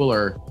 million people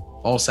or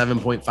all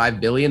 7.5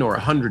 billion or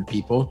 100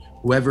 people,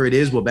 whoever it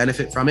is will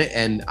benefit from it.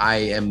 And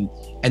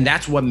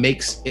that's what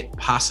makes it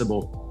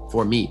possible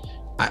for me.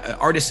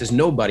 Artist is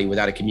nobody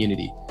without a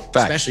community,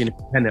 especially an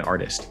independent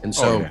artist. And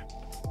so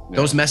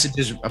those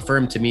messages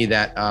affirm to me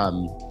that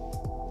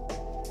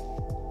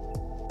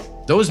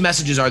those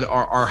messages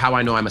are how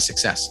I know I'm a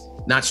success,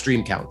 not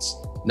stream counts,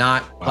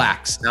 not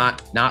plaques,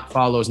 not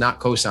follows, not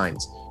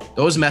cosigns.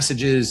 Those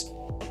messages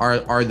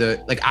are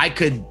the, like, I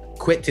could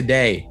quit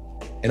today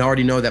and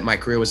already know that my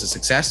career was a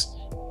success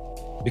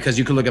because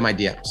you can look at my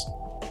DMs.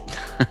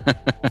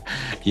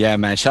 Yeah,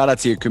 man. Shout out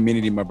to your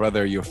community, my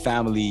brother, your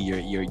family,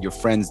 your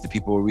friends, the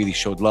people who really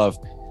showed love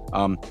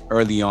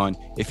early on.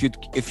 If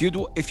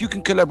you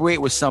can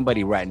collaborate with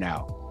somebody right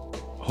now,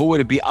 who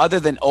would it be other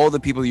than all the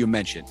people you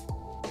mentioned?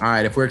 All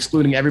right, if we're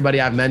excluding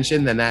everybody I've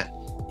mentioned, then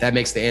that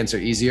makes the answer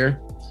easier.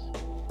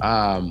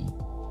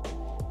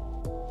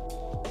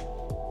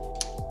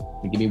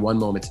 Give me one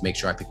moment to make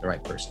sure I pick the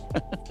right person.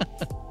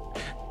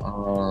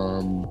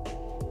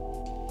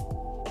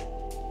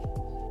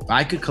 If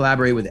I could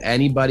collaborate with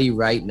anybody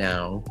right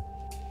now,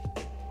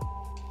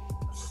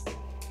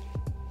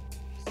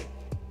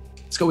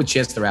 let's go with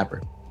Chance the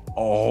Rapper.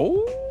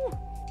 Oh,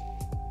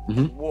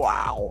 Mm-hmm.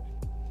 Wow.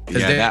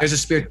 Because there's a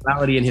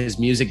spirituality in his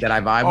music that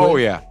I vibe with. Oh,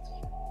 yeah.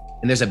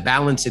 And there's a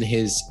balance in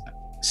his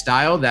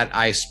style that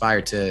I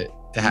aspire to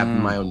have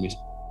in my own music.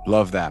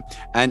 Love that.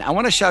 And I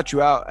want to shout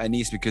you out,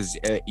 Anis, because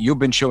you've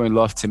been showing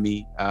love to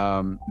me.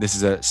 This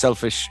is a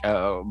selfish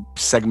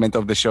segment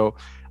of the show.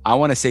 I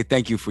want to say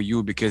thank you for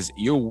you, because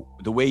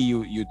the way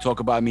you talk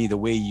about me, the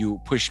way you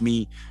push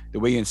me, the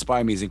way you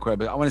inspire me is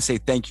incredible. I want to say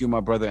thank you, my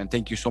brother, and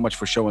thank you so much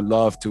for showing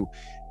love to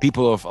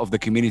people of the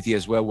community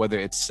as well, whether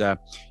it's the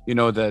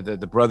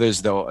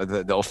brothers, the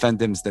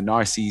Offendims, the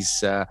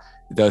Narcies,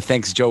 the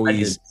Thanks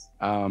Joeys.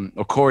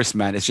 Of course,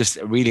 man, it's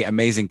just really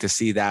amazing to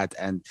see that.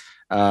 And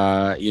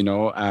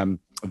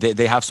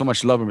they have so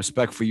much love and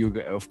respect for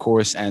you, of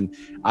course. And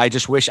I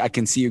just wish I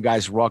can see you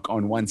guys rock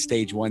on one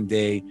stage one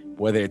day,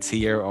 whether it's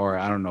here or,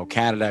 I don't know,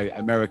 Canada,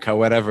 America,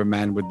 whatever,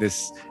 man, with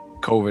this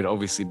COVID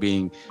obviously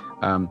being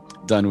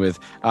done with.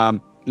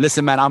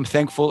 Listen, man, I'm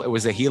thankful. It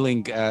was a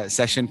healing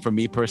session for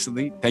me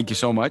personally. Thank you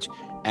so much.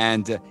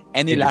 And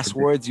any last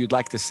words you'd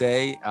like to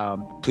say,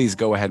 please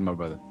go ahead, my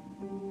brother.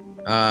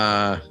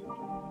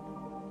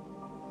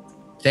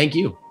 Thank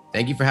you.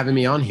 Thank you for having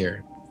me on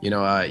here.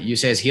 You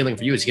say it's healing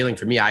for you. It's healing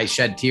for me. I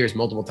shed tears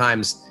multiple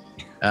times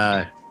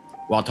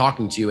while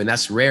talking to you. And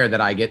that's rare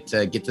that I get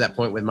to that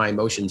point with my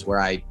emotions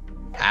where I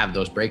have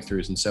those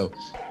breakthroughs. And so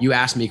you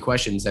asked me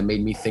questions that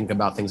made me think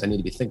about things I need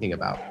to be thinking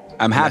about.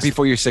 I'm happy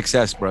for your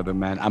success, brother,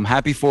 man. I'm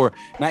happy for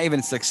not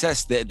even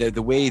success,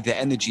 the way the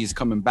energy is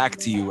coming back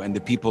to you and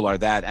the people are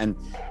that. And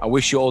I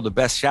wish you all the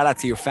best. Shout out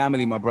to your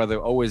family, my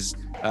brother. Always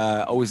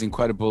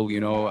incredible.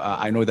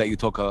 I know that you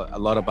talk a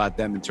lot about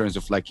them in terms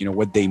of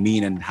what they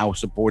mean and how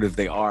supportive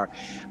they are.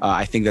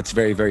 I think that's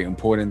very, very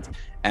important.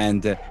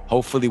 And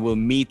hopefully we'll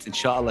meet,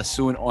 inshallah,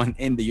 soon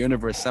in the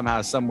universe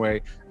somehow,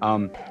 somewhere.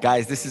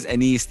 Guys, this is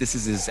Anis. This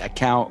is his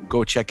account.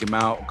 Go check him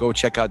out. Go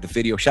check out the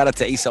video. Shout out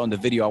to Isa on the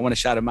video. I want to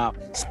shout him out.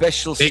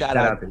 Special shout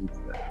out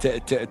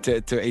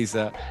to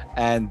Isa.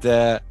 And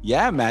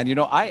yeah, man,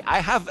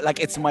 I have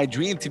it's my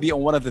dream to be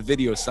on one of the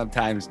videos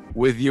sometimes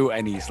with you,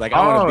 Anis. I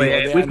want to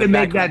be we can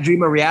make that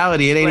dream a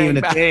reality. It ain't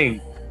even a thing.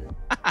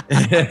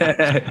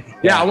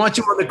 Yeah, I want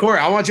you on the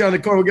court.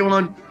 We're going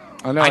on.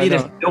 I know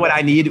what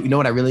I need. You know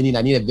what I really need?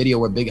 I need a video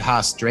where Big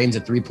Haas drains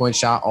a 3-point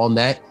shot all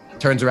net,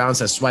 turns around,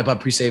 says swipe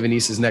up, pre-save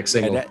Anis's next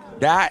single.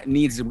 That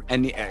needs,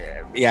 and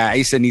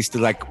Isa needs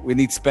to we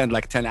need to spend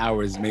 10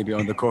 hours maybe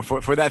on the court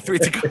for that 3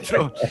 to come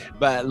through.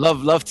 But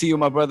love to you,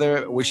 my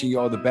brother. Wishing you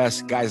all the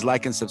best. Guys,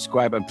 like and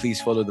subscribe, and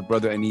please follow the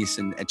brother Anis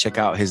and check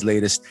out his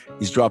latest.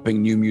 He's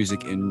dropping new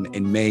music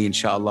in May,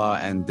 inshallah,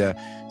 and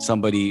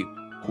somebody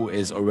who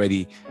is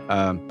already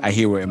a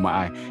hero in my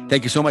eye.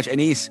 Thank you so much,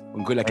 Anis.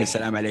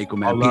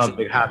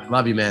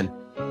 Love you, man.